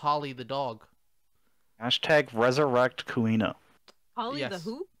Holly the dog. Hashtag resurrect Kuina. Holly the Yes.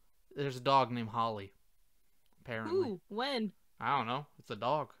 who? There's a dog named Holly. Apparently. Who? When? I don't know. It's a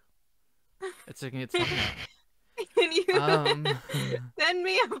dog. It's in its thumbnail. Can you Um, send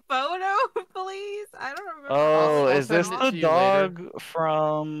me a photo, please? I don't remember. Oh, I'll is this send it the to you later. dog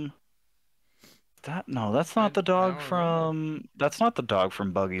from that? No, that's not the I dog don't from. That's not the dog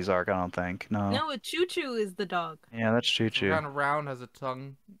from Buggy's arc. I don't think. No. No, Choo Choo is the dog. Yeah, that's Choo Choo. Kind of round, has a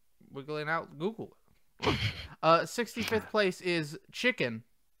tongue wiggling out. Google it. 65th place is Chicken.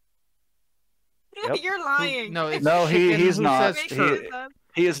 Yep. You're lying. No, it's No, Chicken he's who not. says He- chirp.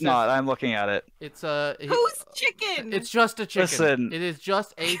 He is says- not. I'm looking at it. It's Who's chicken? It's just a chicken. Listen, it is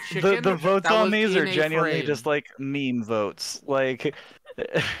just a chicken. The votes that on was these in are a genuinely frame. just like meme votes. Like,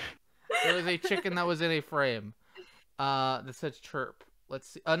 There was a chicken that was in a frame. That said chirp. Let's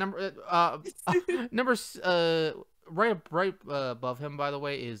see. Right above him, by the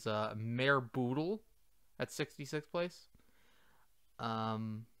way, is Mayor Boodle at 66th place.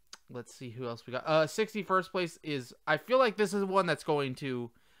 Let's see who else we got. 61st place is, I feel like this is one that's going to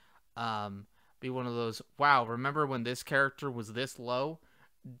be one of those, wow, remember when this character was this low?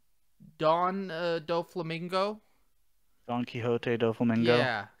 Don Doflamingo. Don Quixote do Flamingo.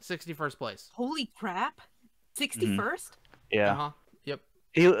 Yeah, 61st place. Holy crap! 61st? Yeah. Uh-huh. Yep.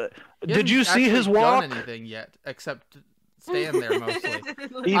 He, He did you hasn't see his actually walk? done anything yet, except stand there mostly.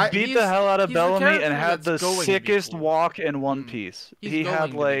 He beat he's- the hell out of he's the Bellamy character and had the that's going to be sickest cool. walk in One Mm. Piece. He's He going had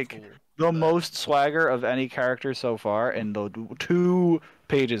to be like cool, the but- most swagger of any character so far in the 2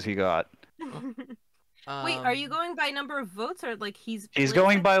 pages he got. Wait, are you going by number of votes or like he's? He's placed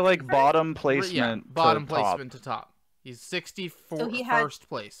going at by like 61st? bottom placement. Yeah, bottom to top placement to top. He's 64st So he had-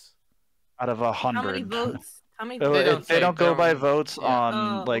 place. out of How many 100. votes? How many They votes? don't say, don't go they by don't- votes yeah.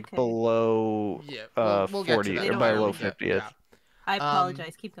 on Oh, like okay. below Yeah, 40 get to or that by later. low We'll get- 50th. yeah. I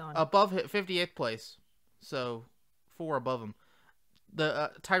apologize. Keep going. Above 58th place, so 4 above him.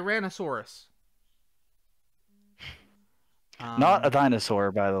 The Tyrannosaurus. Not a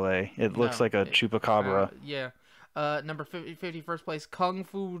dinosaur, by the way. It looks no, like a chupacabra. Yeah. Number 51st place, Kung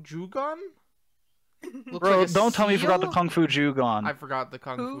Fu Jugon. Looks Bro, like a don't tell me you forgot the seal? Kung Fu Jugon. I forgot the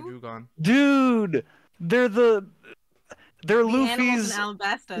Kung Who? Fu Jugon. Dude, they're the animals Luffy's. in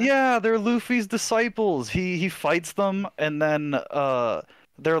Alabasta. Yeah, they're Luffy's disciples. He fights them, and then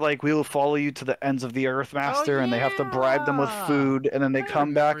they're like, "We will follow you to the ends of the earth, master," and they have to bribe them with yeah. food, and then they I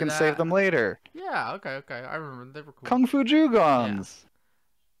come back remember and save that. them later. Yeah, okay. I remember they were cool. Kung Fu Jugons.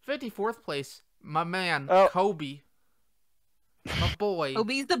 54th place, my man, Oh. Kobe. My boy.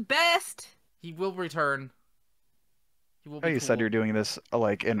 Obi's the best. He will return. He will Oh, be you said cool. you're doing this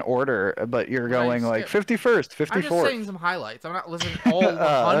like in order, but you're Well, I going like skipped. 51st, I'm just 54th. saying some highlights. I'm not listening all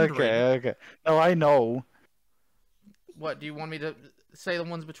 100. Okay. No, I know. What, do you want me to say the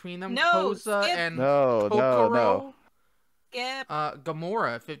ones between them? No, Koza skip. and No, no, Kokoro? no. Skip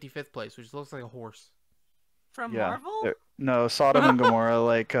Gamora at 55th place, which looks like a horse. from Yeah. Marvel. No, Sodom and Gomorrah,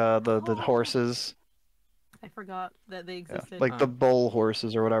 like the Oh. horses. I forgot that they Yeah. existed. Like the bull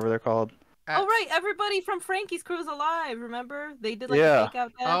horses or whatever they're called. At- Oh right, everybody from Frankie's Crew's alive. Remember they did like Yeah. a fake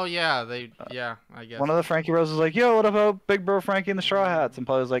out death. Oh, yeah, I guess. One of the Frankie Bros was like, "Yo, what about Big Bro Frankie and the Straw Hats?" And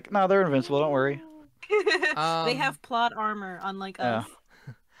Polly was like, "No, they're invincible. Don't worry." they Um, have plot armor, unlike Yeah. us.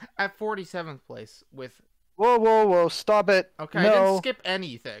 At 47th place with... Whoa, whoa, whoa! Stop it! Okay, I didn't No, skip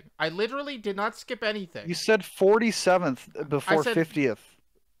anything. I literally did not skip anything. you said 47th before said- 50th.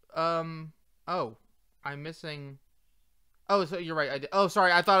 Oh, I'm missing... Oh, so you're right. I did... Oh,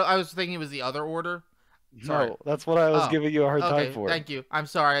 sorry, I was thinking it was the other order. Sorry. No, that's what I was Oh, giving you a hard Okay, time for. thank you. I'm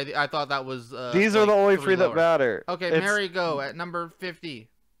sorry. I thought that was... These are like, the only 3 three that lower. matter. Okay, It's- Mary Go at number 50.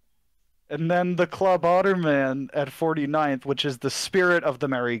 And then the Club Otterman at 49th, which is the spirit of the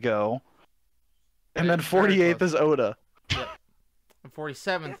merry-go. And then Very 48th close. is Oda. And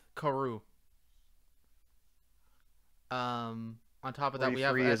 47th, Karu. On top of that, we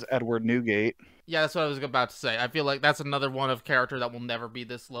have... 43 is Edward Newgate. Yeah, that's what I was about to say. I feel like that's another one of character that will never be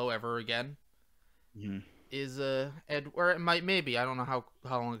this low ever again. Mhm. Is Ed, or it might maybe I don't know how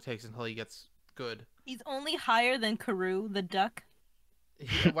long it takes until he gets good. He's only higher than Karu, the duck.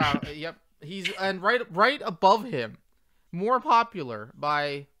 Wow, yep. He's and right above him, more popular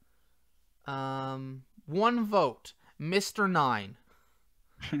by 1 vote, Mr. 9.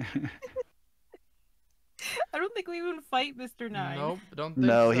 I don't think we even fight Mr. Nine. Nope, don't think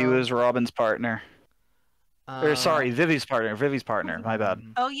No, so. he was Robin's partner. Or Uh, sorry, Vivi's partner. Vivi's partner. My bad.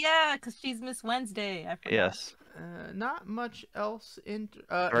 Oh yeah, because she's Miss Wednesday. I forgot. Yes. Not much else in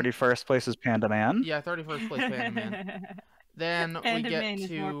 31st place is Panda Man. yeah, 31st place Panda Man. Then we Panda get Man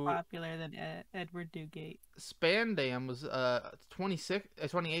is more to popular than Edward Dewgate. Spandam was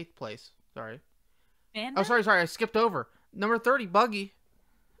 28th place. Sorry. Panda? Oh, sorry. I skipped over. Number 30, Buggy.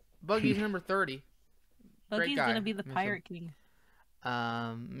 Buggy's number 30. Great Buggy's guy. gonna be the Miss him. Pirate King.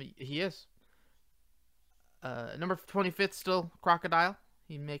 He is. Number 25th still Crocodile.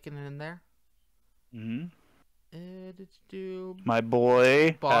 He making it in there. Hmm. Do My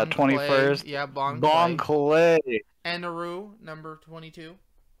boy Bon at 21st. Clay. Yeah, Bon Clay. And Naru, number 22.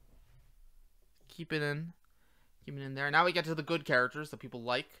 Keep it in there. Now we get to the good characters that people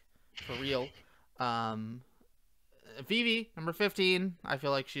like for real. Vivi, number 15. I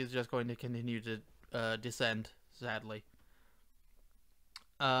feel like she's just going to continue to descend, sadly.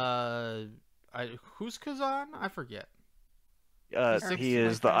 Who's Kazan? I forget. He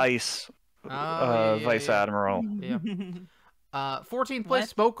is the ice vice yeah. admiral. Yeah. 14th place,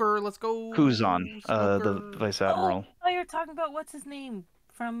 Smoker. Let's go. Kuzan, Smoker. the vice admiral. Oh, you're talking about what's his name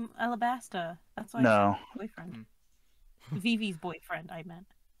from Alabasta. That's why. No. Boyfriend. Vivi's boyfriend, I meant.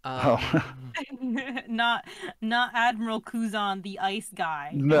 Oh. not Admiral Kuzan, the ice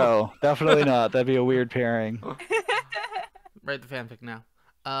guy. No, definitely not. That'd be a weird pairing. Write the fanfic now.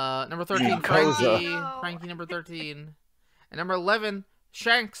 Number 13, Yeah, Frankie. Koza. Frankie, number 13. And number 11,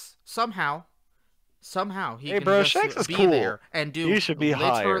 Shanks. Somehow he Hey, can bro, just Shanks is be cool. there and do He should be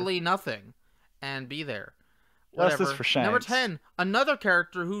literally nothing and be there. Justice Whatever. for Shanks. Number 10, another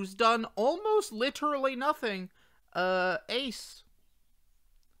character who's done almost literally nothing. Ace.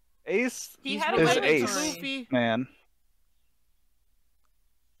 Ace He He's had a is related to Ace, Luffy. man.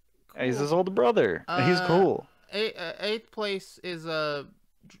 Cool. He's his older brother. He's cool. 8th place is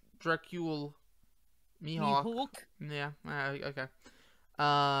Dracule Mihawk. Yeah. Okay.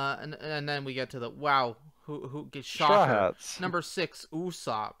 And then we get to the who gets Straw shot. Hats. Number 6,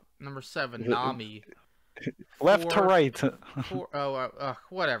 Usopp. Number 7, Nami. Left to 4, right.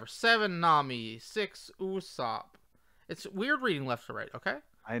 Whatever. 7, Nami. 6, Usopp. It's weird reading left to right. Okay.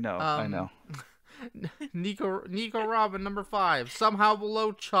 I know. Nico Robin, number 5. Somehow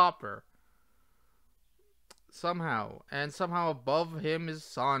below Chopper. Somehow above him is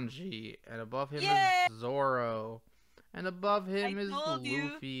Sanji, and above him is Zoro, and above him is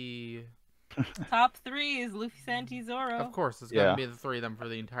Luffy. Top 3 is Luffy, Sanji, Zoro. Of course, it's gonna be the 3 of them for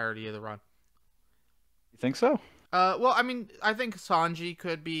the entirety of the run. You think so? Well, I mean, I think Sanji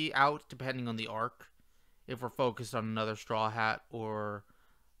could be out depending on the arc. If we're focused on another Straw Hat, or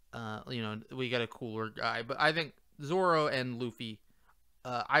we get a cooler guy. But I think Zoro and Luffy,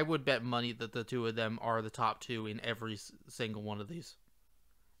 I would bet money that the 2 of them are the top 2 in every single one of these.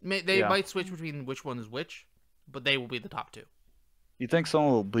 They might switch between which one is which, but they will be the top 2. You think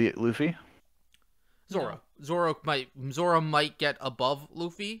someone will beat Luffy? Zoro. No. Zoro might get above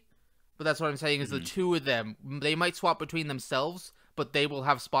Luffy, but that's what I'm saying is the 2 of them, they might swap between themselves, but they will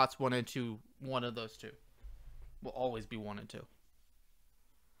have spots 1 and 2. One of those 2 will always be 1 and 2.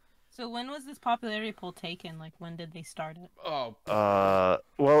 So when was this popularity poll taken? Like, when did they start it? Oh.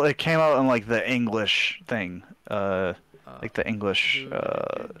 Well, it came out in like the English thing, like the English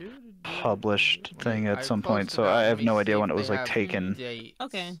published thing at some point. So I have no idea when it was like taken. Dates.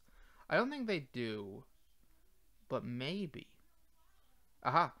 Okay. I don't think they do, but maybe.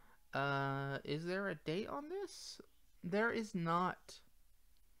 Aha. Is there a date on this? There is not.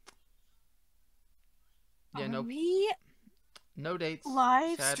 Yeah, Are we no dates.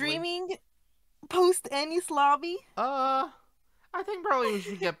 live sadly. streaming post Enies lobby? I think probably we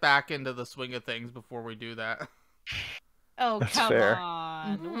should get back into the swing of things before we do that. Oh, That's come fair.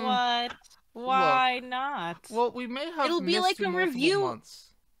 on. Mhm. What? Why not? Well, we may have It'll be missed like you a multiple review. months.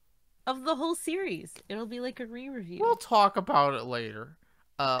 Of the whole series. It'll be like a re-review. We'll talk about it later,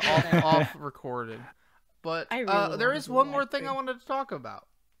 off recorded. But I really there wanna is do one live more thing I stream. wanted to talk about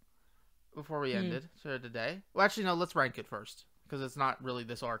before we ended today. Well, actually, no. Let's rank it first because it's not really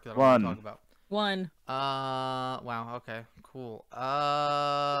this arc that I want to talk about. 1. Wow. Okay. Cool.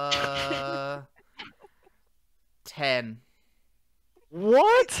 10.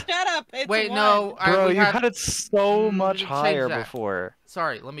 What? Shut up! It's Wait, one. no. Bro, we you had it so much change higher that. before.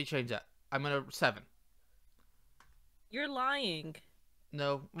 Sorry, let me change that. I'm gonna 7. You're lying.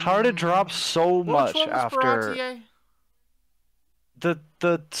 No. How did it drop so Which much one was after Baratie?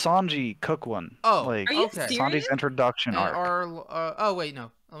 the Sanji Cook one? Oh, like Are you okay. serious? Sanji's introduction arc. Oh wait,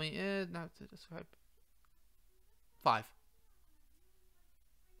 no. Let me. No, it's 5.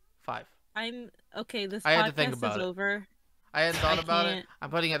 5. I'm okay. This I had to podcast think about is it. over. I hadn't thought I about it. can't I'm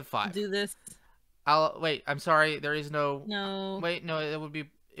putting it at 5. Do this. Wait. I'm sorry. There is no. No. Wait, no. It would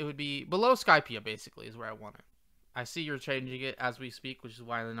be below Skypea basically is where I want it. I see you're changing it as we speak, which is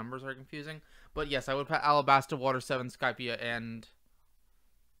why the numbers are confusing. But yes, I would put Alabasta, Water 7, Skypia, and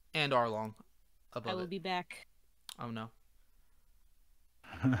Arlong above I will it. be back. Oh no.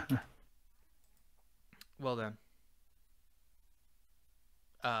 Well then.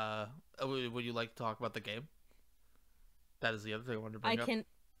 Would you like to talk about the game? That is the other thing I wanted to bring up.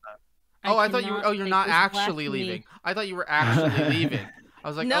 I thought you were. Oh, you're not actually leaving. I thought you were actually leaving. I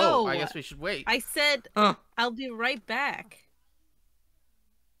was like, No. oh, I guess we should wait. I said I'll be right back.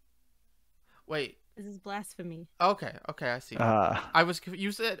 Wait. This is blasphemy. Okay, I see.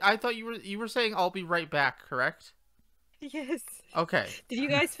 You said. I thought you were saying I'll be right back. Correct? Yes. Okay. Did you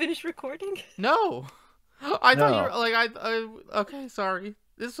guys finish recording? No. I thought you No. were like okay, sorry.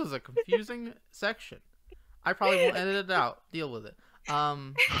 This was a confusing section. I probably won't edit it out. Deal with it.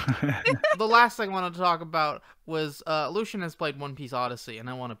 The last thing I wanted to talk about was Lucian has played One Piece Odyssey, and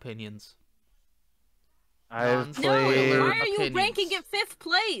I want opinions. I've No, played. Why are you opinions. ranking it 5th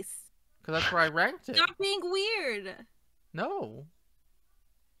place? Because that's where I ranked it. Stop being weird. No.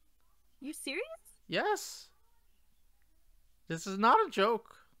 You serious? Yes. This is not a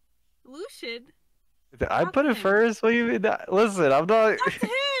joke. Lucian. I put it first. What do you mean? Listen, I'm not. Talk to him.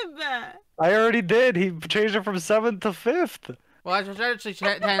 I already did. He changed it from 7th to 5th. Well, I should actually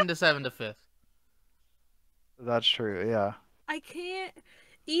 10 to 7 to 5th. That's true. Yeah. I can't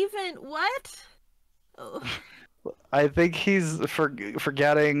even. What? Oh. I think he's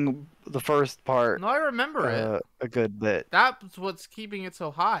forgetting the first part No, I remember it. a good bit. That's what's keeping it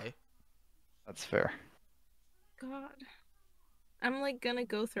so high. That's fair. God. I'm like gonna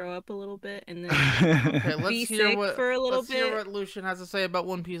go throw up a little bit and then Okay, be let's hear sick what for a little let's bit. hear what Lucian has to say about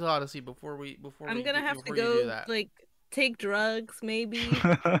One Piece Odyssey before I'm gonna have to before you do go that. like take drugs maybe.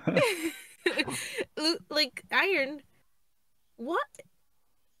 Like iron. What?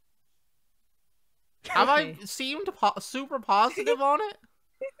 Have I Okay. seemed super positive on it?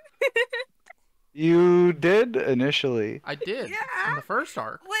 You did initially. I did in Yeah. the first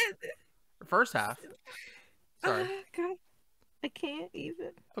arc, What? the first half. Sorry. God. I can't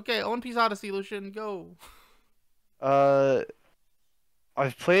even. Okay, One Piece Odyssey, Lucian, go.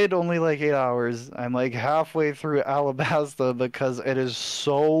 I've played only like 8 hours. I'm like halfway through Alabasta because it is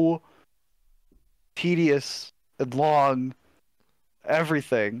so tedious and long.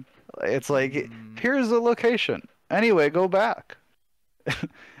 Everything. It's like, here's the location. Anyway, go back.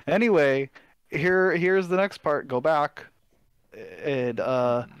 Anyway, here's the next part. Go back. And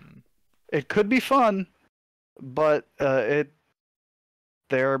it could be fun, but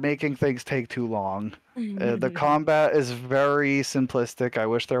they're making things take too long. The combat is very simplistic. I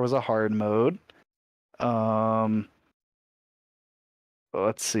wish there was a hard mode.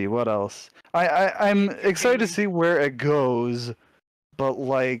 Let's see what else. I'm excited to see where it goes, but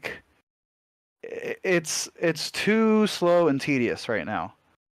like it's too slow and tedious right now.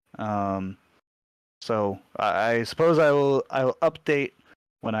 So I suppose I'll update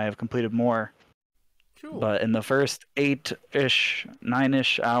when I have completed more. Cool. But in the first 8-ish,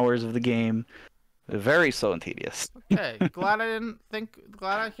 9-ish hours of the game, very slow and tedious. Okay, glad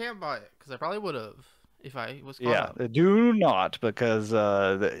I can't buy it because I probably would have if I was caught up. Do not because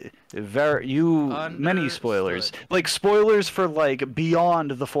many spoilers, Understood. like spoilers for like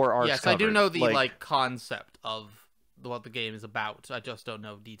beyond the 4 arcs. Yes, I do covered. know the like concept of what the game is about. I just don't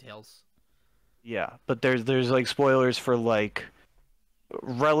know details. Yeah, but there's like spoilers for like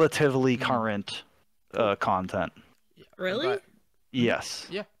relatively current content. Yeah, Really? but- Yes.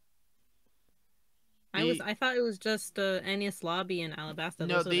 yeah. I thought it was just Enies Lobby and Alabasta.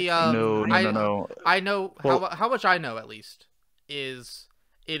 No, Those are the, things No, I no, know. no. I know Well- how much I know at least is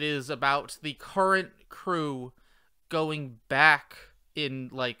it is about the current crew going back in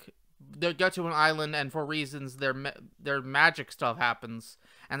like they go to an island and for reasons their magic stuff happens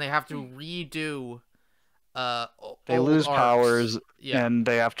and they have to redo They old lose arcs. powers, Yeah. and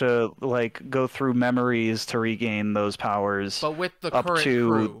they have to like go through memories to regain those powers. But with the up current to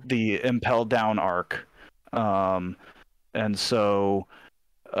crew. the Impel Down arc. And so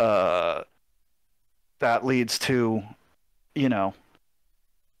that leads to, you know,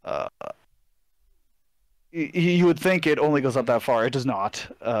 you would think it only goes up that far. It does not.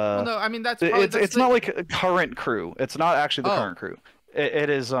 Well, no, I mean that's probably, It's not like a current crew. It's not actually the current crew. It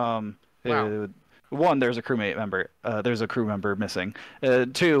is one, there's a crewmate member. There's a crew member missing.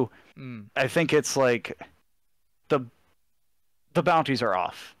 Two, I think it's like the bounties are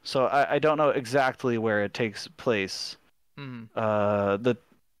off, so I don't know exactly where it takes place.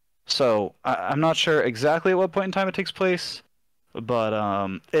 So I'm not sure exactly at what point in time it takes place,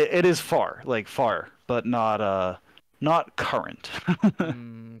 but it is far, but not current.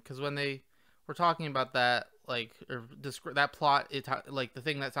 because when they were talking about that, like or that plot. Like the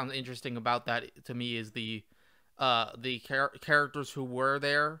thing that sounds interesting about that to me is the characters who were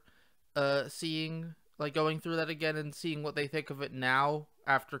there, seeing like going through that again and seeing what they think of it now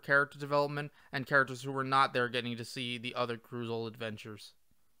after character development, and characters who were not there getting to see the other crew's old adventures.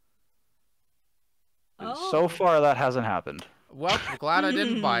 So far, that hasn't happened. Well, glad I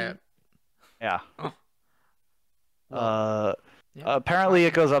didn't buy it. Yeah. Oh. Well, yeah. Apparently,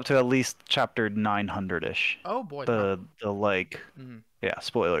 it goes up to at least chapter 900-ish. Oh boy. The like, yeah,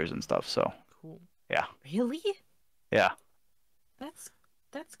 spoilers and stuff. So. Cool. Yeah. Really? Yeah. That's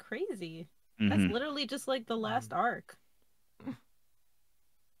crazy. Mm-hmm. That's literally just like the last arc.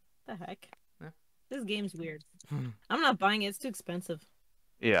 The heck? Yeah. This game's weird. I'm not buying it. It's too expensive.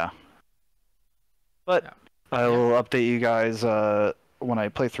 Yeah. But I will update you guys when I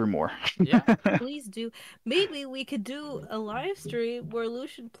play through more. Yeah. Please do. Maybe we could do a live stream where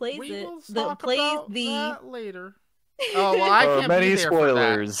Lucian plays We it. will talk about the that later. Oh well, I can't many be there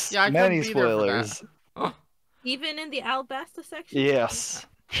spoilers. For that. Yeah, I many couldn't be there for spoilers. that. Even in the Alabasta section. Yes.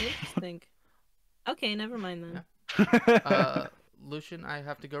 Interesting. Okay, never mind then. Yeah. Lucian, I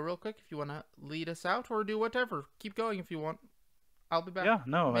have to go real quick. If you want to lead us out or do whatever, keep going if you want. I'll be back. Yeah,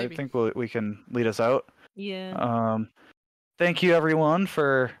 no, Maybe. I think we can lead us out. Yeah. Thank you everyone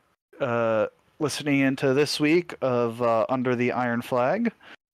for listening into this week of Under the Iron Flag.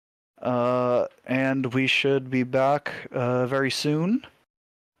 And we should be back very soon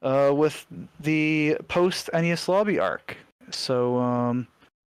with the post Enies Lobby arc. So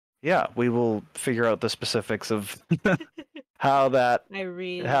yeah, we will figure out the specifics of how that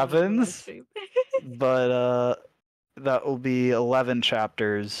happens. But that will be 11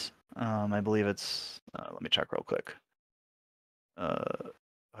 chapters. I believe it's let me check real quick.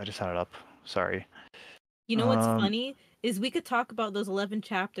 I just had it up. Sorry. You know what's funny is we could talk about those 11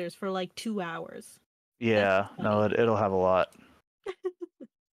 chapters for like 2 hours. Yeah, no, it'll have a lot.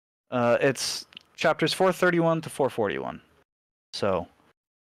 It's chapters 431 to 441. So,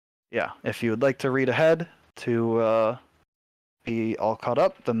 yeah, if you would like to read ahead to be all caught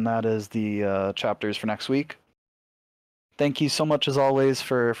up, then that is the chapters for next week. Thank you so much as always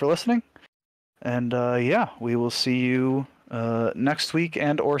for listening. And yeah, we will see you next week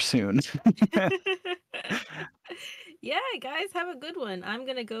and or soon. Yeah, guys, have a good one. I'm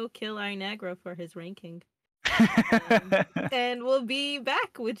gonna go kill Iron Agro for his ranking. And we'll be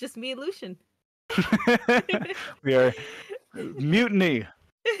back with just me and Lucian. We are mutiny.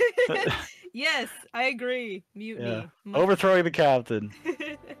 Yes, I agree. Mutiny. Yeah. Overthrowing the captain.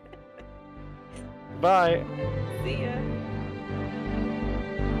 Bye. See ya.